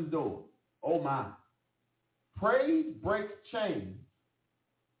and opens doors. Oh my. Praise breaks chains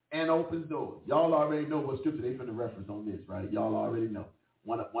and opens doors. Y'all already know what scripture they finna reference on this, right? Y'all already know.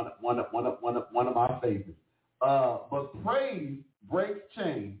 One of my favorites. But praise breaks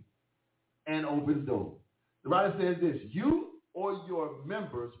chains and opens doors. The writer says this: you or your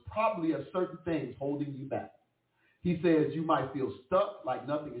members probably have certain things holding you back. He says you might feel stuck, like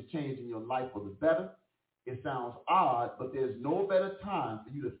nothing has changed in your life for the better. It sounds odd, but there's no better time for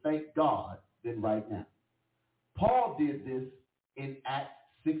you to thank God than right now. Paul did this in Acts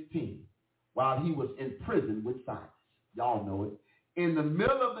 16 while he was in prison with Silas. Y'all know it. In the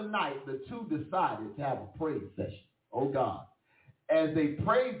middle of the night, the two decided to have a praise session. Oh, God. As they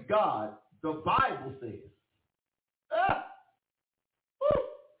praised God, the Bible says,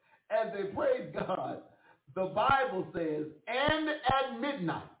 as they praised God, the Bible says, and at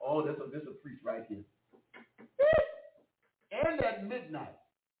midnight, this is a preach right here. And at midnight,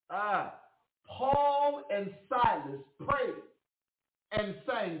 Paul and Silas prayed and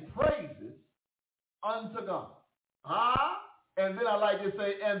sang praises unto God. And then I like to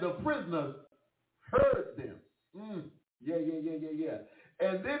say, and the prisoners heard them. Yeah.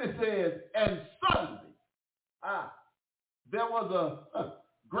 And then it says, and suddenly, there was a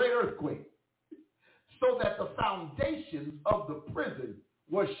great earthquake, so that the foundations of the prison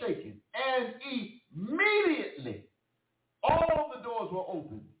were shaken. And immediately, all the doors were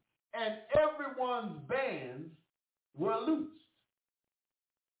opened, and everyone's bands were loosed.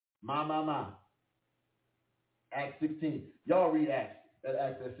 My. Acts 16. Y'all read Acts,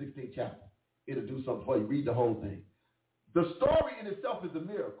 that 16th chapter. It'll do something for you. Read the whole thing. The story in itself is a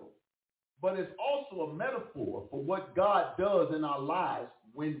miracle, but it's also a metaphor for what God does in our lives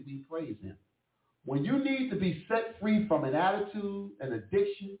when we praise him. When you need to be set free from an attitude, an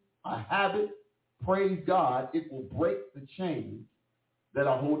addiction, a habit, praise God. It will break the chains that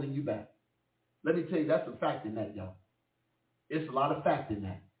are holding you back. Let me tell you, that's a fact in that, y'all. It's a lot of fact in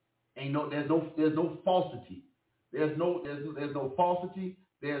that. There's no falsity. There's no falsity.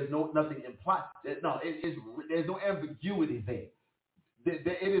 There's nothing implied. There's no ambiguity there.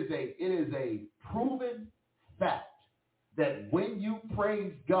 It is a proven fact that when you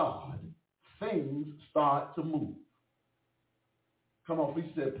praise God, things start to move. Come on,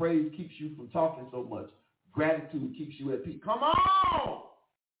 we said praise keeps you from talking so much. Gratitude keeps you at peace. Come on!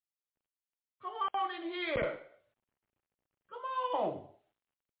 Come on in here. Come on.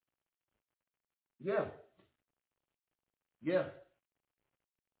 Yeah.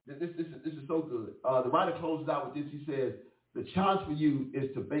 This is so good. The writer closes out with this. He says, the challenge for you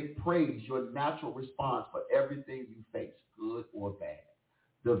is to make praise your natural response for everything you face, good or bad.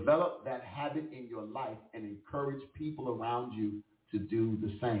 Develop that habit in your life and encourage people around you to do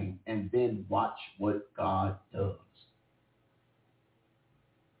the same. And then watch what God does.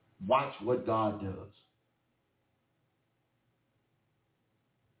 Watch what God does.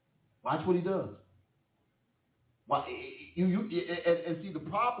 Watch what he does. Well, and see, the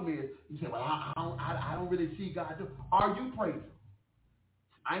problem is, you say, well, I don't really see God do. Are you praising?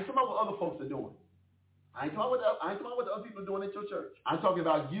 I ain't talking about what other folks are doing. I ain't talking about what the other people are doing at your church. I'm talking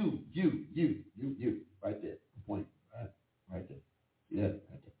about you, right there. Point, right there. Yeah,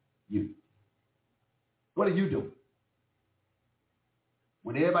 right there. You. What are you doing?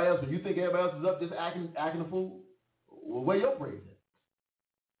 When you think everybody else is up just acting a fool, well, where your praise at?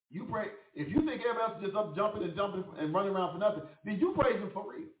 You pray. If you think everybody else is just up jumping and running around for nothing, then you praise him for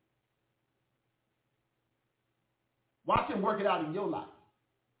real. Watch him work it out in your life.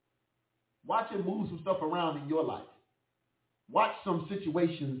 Watch him move some stuff around in your life. Watch some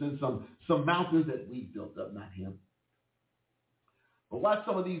situations and some mountains that we built up, not him. But watch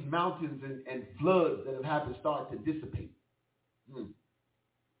some of these mountains and floods that have happened start to dissipate.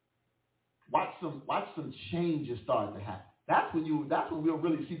 Watch some changes start to happen. That's when we'll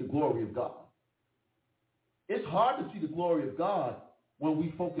really see the glory of God. It's hard to see the glory of God when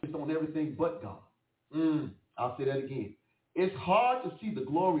we focus on everything but God. I'll say that again. It's hard to see the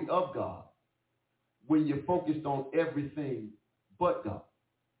glory of God when you're focused on everything but God.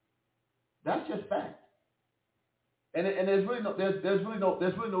 That's just fact. And there's really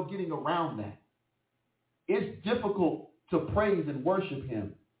no getting around that. It's difficult to praise and worship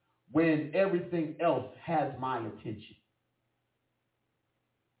him when everything else has my attention.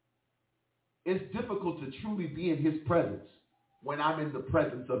 It's difficult to truly be in his presence when I'm in the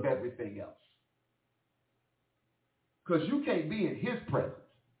presence of everything else. Because you can't be in his presence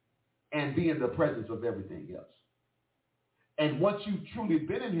and be in the presence of everything else. And once you've truly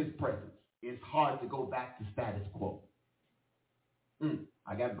been in his presence, it's hard to go back to status quo.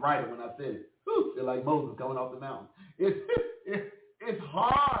 I got brighter when I said it. Feel like Moses coming off the mountain. It's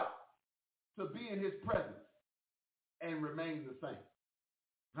hard to be in his presence and remain the same.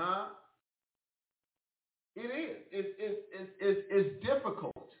 Huh? It is. It's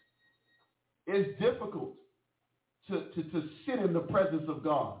difficult. It's difficult to sit in the presence of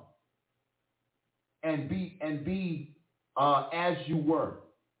God and be as you were.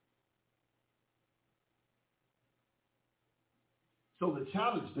 So the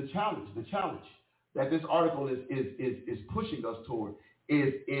challenge that this article is pushing us toward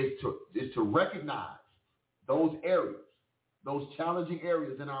is to recognize those areas, those challenging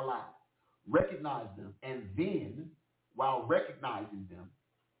areas in our lives, recognize them, and then, while recognizing them,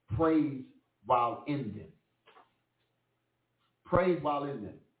 praise while in them. Praise while in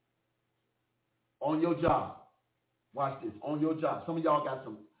them. On your job, watch this. On your job, some of y'all,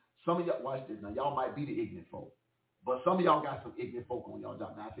 watch this. Now, y'all might be the ignorant folk. But some of y'all got some ignorant folk on y'all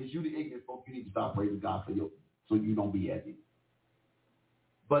job. Now, if it's you, the ignorant folk, you need to start praising God so you don't be as ignorant.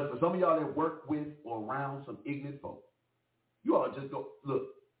 But for some of y'all that work with or around some ignorant folk, you ought to just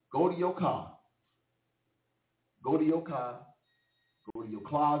go to your car. Go to your car. Go to your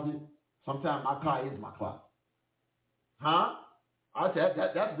closet. Sometimes my car is my closet. Huh? I tell you,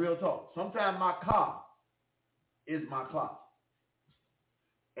 that's real talk. Sometimes my car is my closet.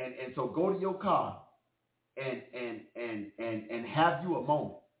 And so go to your car and have you a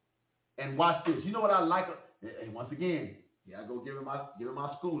moment. And watch this. You know what I like? And once again, I go giving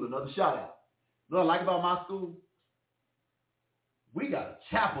my school another shout out. You know what I like about my school? We got a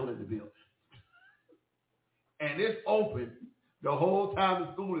chapel in the building. And it's open the whole time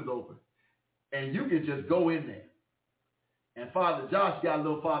the school is open. And you can just go in there. And Father Josh got a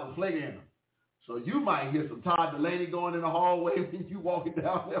little Father Flager in him. So you might hear some Todd Delaney going in the hallway when you walking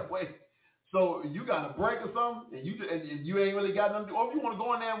down that way. So you got a break or something, and you ain't really got nothing to do. Or if you want to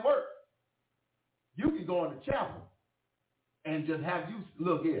go in there and work, you can go in the chapel and just have you,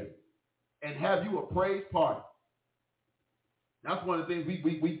 look here, and have you a praise party. That's one of the things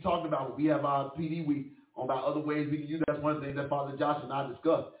we talked about when we have our PD week about other ways we can use. That's one of the things that Father Josh and I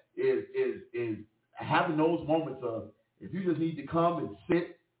discussed is having those moments of, if you just need to come and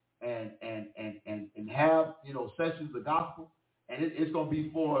sit and have, sessions of gospel. And it's going to be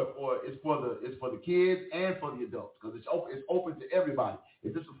for the kids and for the adults, because it's open to everybody.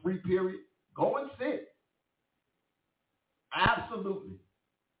 If it's a free period, go and sit. Absolutely.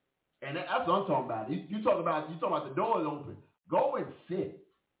 And that's what I'm talking about. You talk about the door is open. Go and sit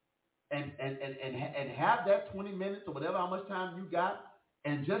and have that 20 minutes or whatever, how much time you got,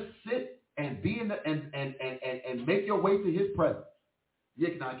 and just sit and be in the and make your way to his presence.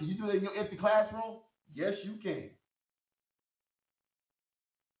 Yeah, now, can you do that in your empty classroom? Yes, you can.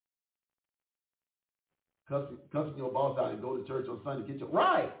 Cussing your boss out and go to church on Sunday.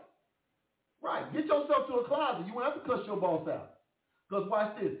 Right. Get yourself to a closet. You won't have to cuss your boss out. Because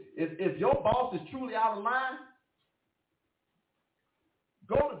watch this. If your boss is truly out of line,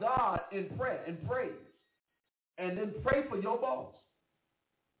 go to God in prayer and praise. And then pray for your boss.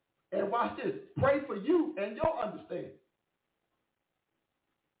 And watch this. Pray for you and your understanding.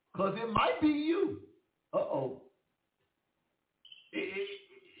 Because it might be you. Uh-oh.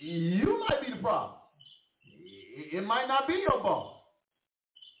 You might be the problem. It might not be your boss.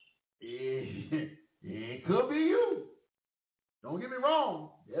 It could be you. Don't get me wrong.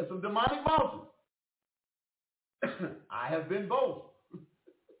 There's some demonic bosses. I have been both.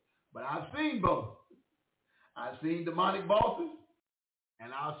 But I've seen both. I've seen demonic bosses,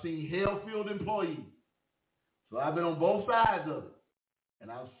 and I've seen hell-filled employees. So I've been on both sides of it. And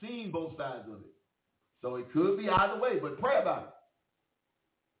I've seen both sides of it. So it could be either way, but pray about it.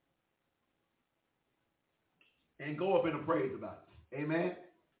 And go up in a praise about it. Amen?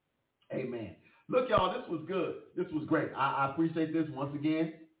 Amen. Look, y'all, this was good. This was great. I appreciate this once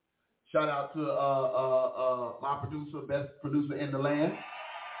again. Shout out to my producer, best producer in the land,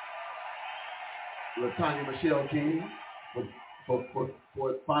 Latanya Michelle King, for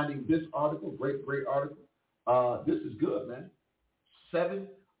finding this article. Great article. This is good, man. 7.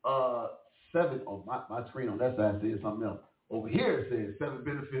 Oh, my screen on that side says something else. Over here it says 7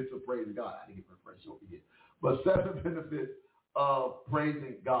 benefits of praising God. I didn't get refreshed over here. But 7 benefits of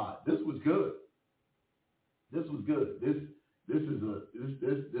praising God. This was good. This was good. This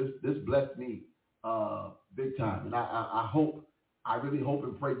blessed me big time. And I really hope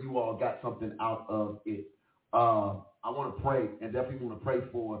and pray you all got something out of it. I want to pray and definitely want to pray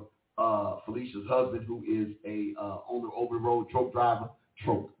for Felicia's husband, who is a owner over the road truck driver.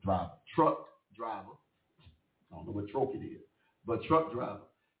 I don't know what truck it is, but truck driver.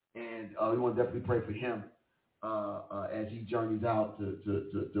 And we want to definitely pray for him as he journeys out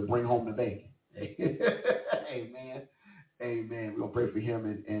to bring home the bacon. Amen. Amen. We're gonna pray for him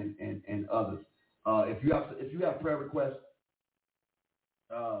and others. If you have prayer requests,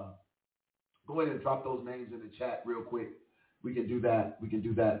 go ahead and drop those names in the chat real quick. We can do that.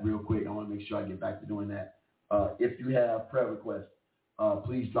 Real quick. I want to make sure I get back to doing that. If you have prayer requests,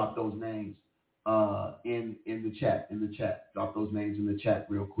 please drop those names in the chat. Drop those names in the chat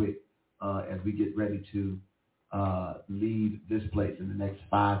real quick as we get ready to leave this place in the next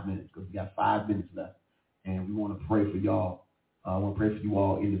 5 minutes, because we got 5 minutes left, and we want to pray for y'all. I want to pray for you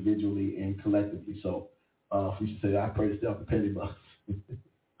all individually and collectively. So we should say, I pray to stay off the penny box.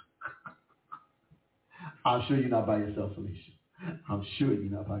 I'm sure you're not by yourself, Felicia. I'm sure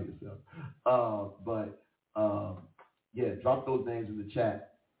you're not by yourself. But drop those names in the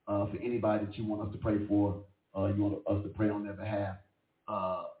chat for anybody that you want us to pray for. You want us to pray on their behalf.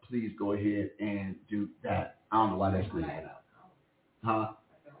 Please go ahead and do that. I don't know why that screen went out. Huh?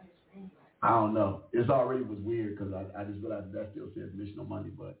 I don't know. It already was weird because I just realized that still says Missional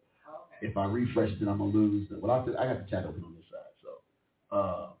Monday, but if I refresh it, then I'm going to lose. Well, I got the chat open on this side. So,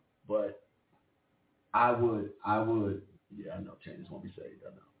 but I would, yeah, I know changes won't be saved.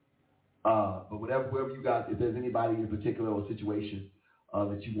 I know. But whoever you guys, if there's anybody in particular or situation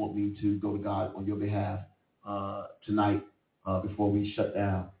that you want me to go to God on your behalf tonight before we shut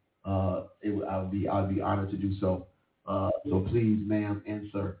down, I'd be honored to do so. So please, ma'am and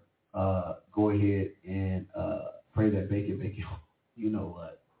sir, go ahead and pray that bacon. You know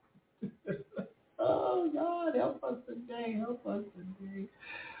what? Oh God, help us today.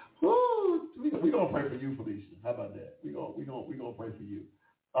 Woo! We're gonna pray for you, Felicia. How about that? We're gonna pray for you.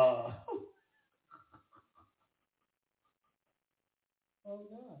 Oh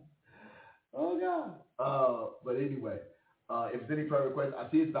God. But anyway, if there's any prayer requests, I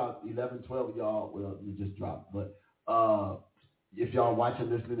see it's about 11, 12 of y'all. Well, you just dropped. But if y'all watching,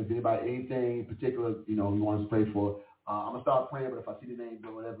 listening, if anybody, anything in particular, you want us to pray for, I'm gonna start praying. But if I see the names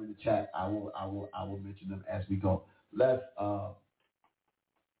or whatever in the chat, I will mention them as we go. Let's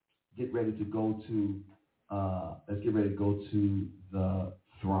get ready to go to the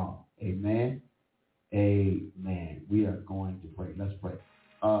throne. Amen. Amen. We are going to pray. Let's pray.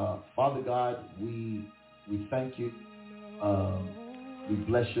 Father God, we thank you. We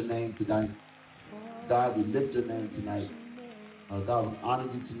bless your name tonight. God, we lift your name tonight. God, we honor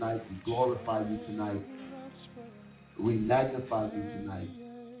you tonight. We glorify you tonight. We magnify you tonight.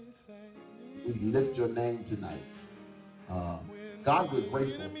 We lift your name tonight. God, we're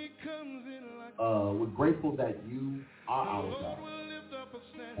grateful. We're grateful that you are our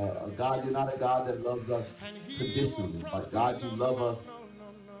God. God, you're not a God that loves us conditionally, but God, you love us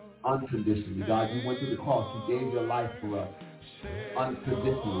unconditionally. God, you went to the cross. You gave your life for us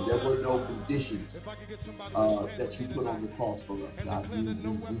unconditionally. There were no conditions that you put on the cross for us. God, you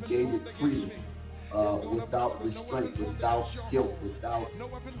gave it freely, without restraint, without guilt, without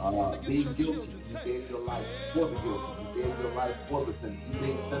being guilty. You gave your life for the guilty. You gave your life for the sin. You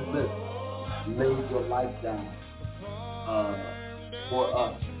made sinless. You laid your life down for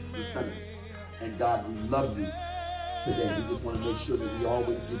us, the sinners. And God, we love you today. We just want to make sure that we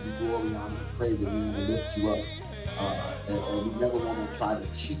always give you glory, honor, and praise, and we want to lift you up. And we never want to try to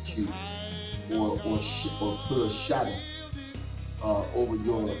cheat you or put a shadow over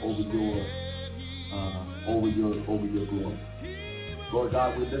your glory. Lord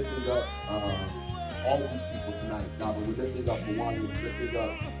God, we're lifting up all these people tonight, God, but we're lifting up Rwanda, we're lifting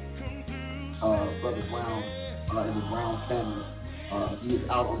up Brother Brown and the Brown family. He is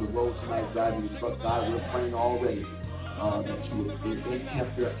out on the road tonight driving the truck. God, we're praying already that you would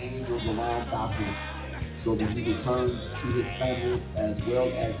encamp your angels around about him so that he returns to his family as well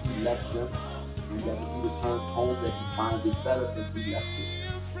as he left them, and that when he returns home that he finds it better than he left it.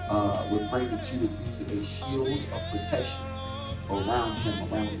 We're praying that you would be a shield of protection around him,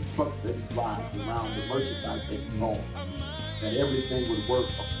 around the trucks that he drives, around the merchandise that he owns, that everything would work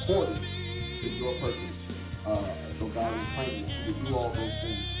according to your purpose. So God, we're praying that you would do all those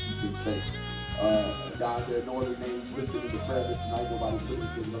things you can say. God, there are no other names listed in the prayer list tonight. Nobody's putting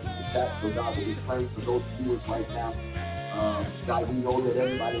anything up in the chat. So God, we're just praying for those viewers right now God, we know that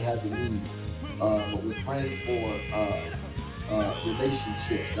everybody has a need, but we're praying for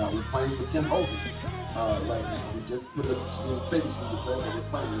relationships. God, we're praying for Kim Hogan right now. We just put a finish in the prayer, but we're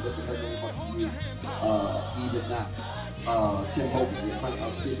praying. We're lifting her name up to you even now. Kim Hogan, we're praying.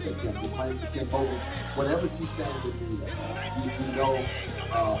 I'll speak for Kim. We're praying for Kim Hogan. Whatever she stands in need of, you know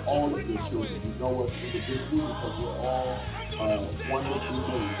all of your children. You know us individually because we're all wonderfully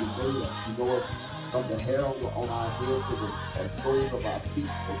made. You made us. You know us from the hair on our head to the soles of our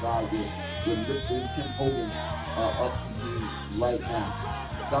feet. So God, we're lifting Kim Hogan up to you right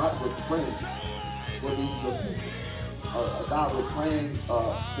now. God, we're praying for these your people. God, we're praying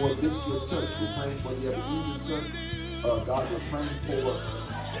for this your church. We're praying for the Ebenezer Church. God, we're praying for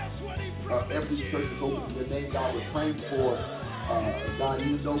every church that's open to your name. God, we're praying for God,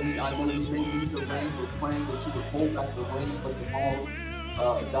 even though I know we may need the rain, we're praying that you would hold back the rain for tomorrow.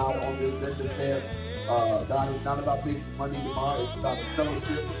 God, on this visit fair, God, it's not about making money tomorrow, it's about a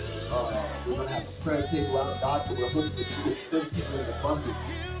fellowship. We're going to have a prayer table out, God, so we're hoping that you would send people in abundance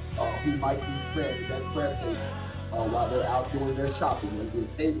who might need prayer to that prayer table while they're out doing their shopping. There'll be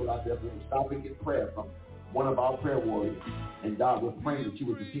a table out there for them to stop and get prayer from one of our prayer warriors. And God, we're praying that you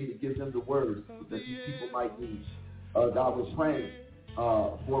would continue to give them the words that these people might need. God, we're praying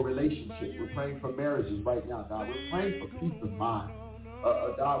for relationships. We're praying for marriages right now, God. We're praying for peace of mind.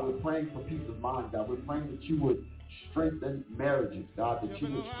 God, we're praying for peace of mind, God. We're praying that you would strengthen marriages, God, that you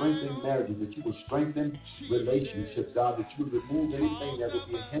would strengthen marriages, that you would strengthen relationships, God, that you would remove anything that would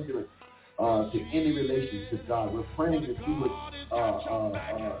be a hindrance to any relationship, God. We're praying that you would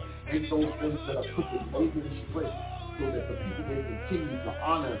make those things that are crooked, make them straight, so that the people may continue to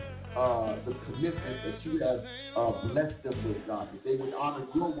honor the commitment that you have blessed them with, God, that they would honor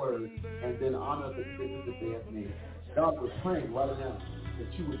your word and then honor the commitment that they have made. God, we're praying right now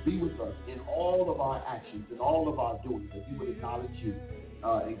that you would be with us in all of our actions, in all of our doings, that you would acknowledge you.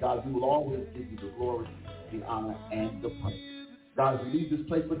 And God, we will always give you the glory, the honor, and the praise. God, as we leave this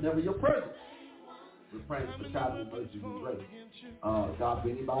place, but never your presence, we're praying for traveling mercy and grace. God, for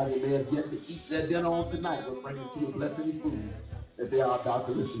anybody that may have yet to eat their dinner on tonight, we're praying that you would bless any food that they are about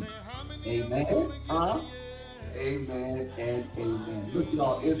to receive. Amen. Amen and amen. Look,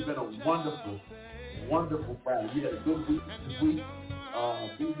 y'all, it's been a wonderful, wonderful Friday. We had a good week this week,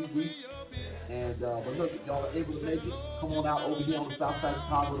 busy week. And but look, if y'all are able to make it, come on out over here on the south side of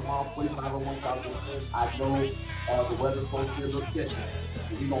Chicago tomorrow, 4501 South Street. I know the weather's supposed to be a little sketchy.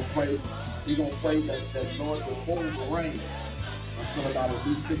 We're gonna pray that Lord will hold the rain until about at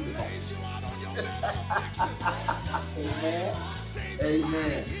least 6 o'clock. Amen.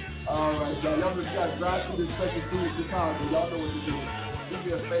 Amen. All right, y'all. Y'all just got to drive through this second city of Chicago. Y'all know what to do. Do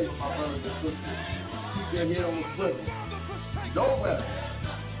me a favor, my brothers and sisters. Keep your head on the swivel. No weather.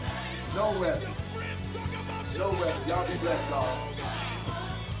 No weather. No weather. Y'all be blessed, y'all.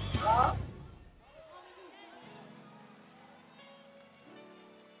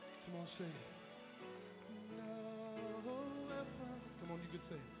 Come on, say it. No weapon. Come on, you can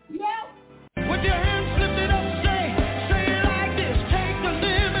say it. Yeah.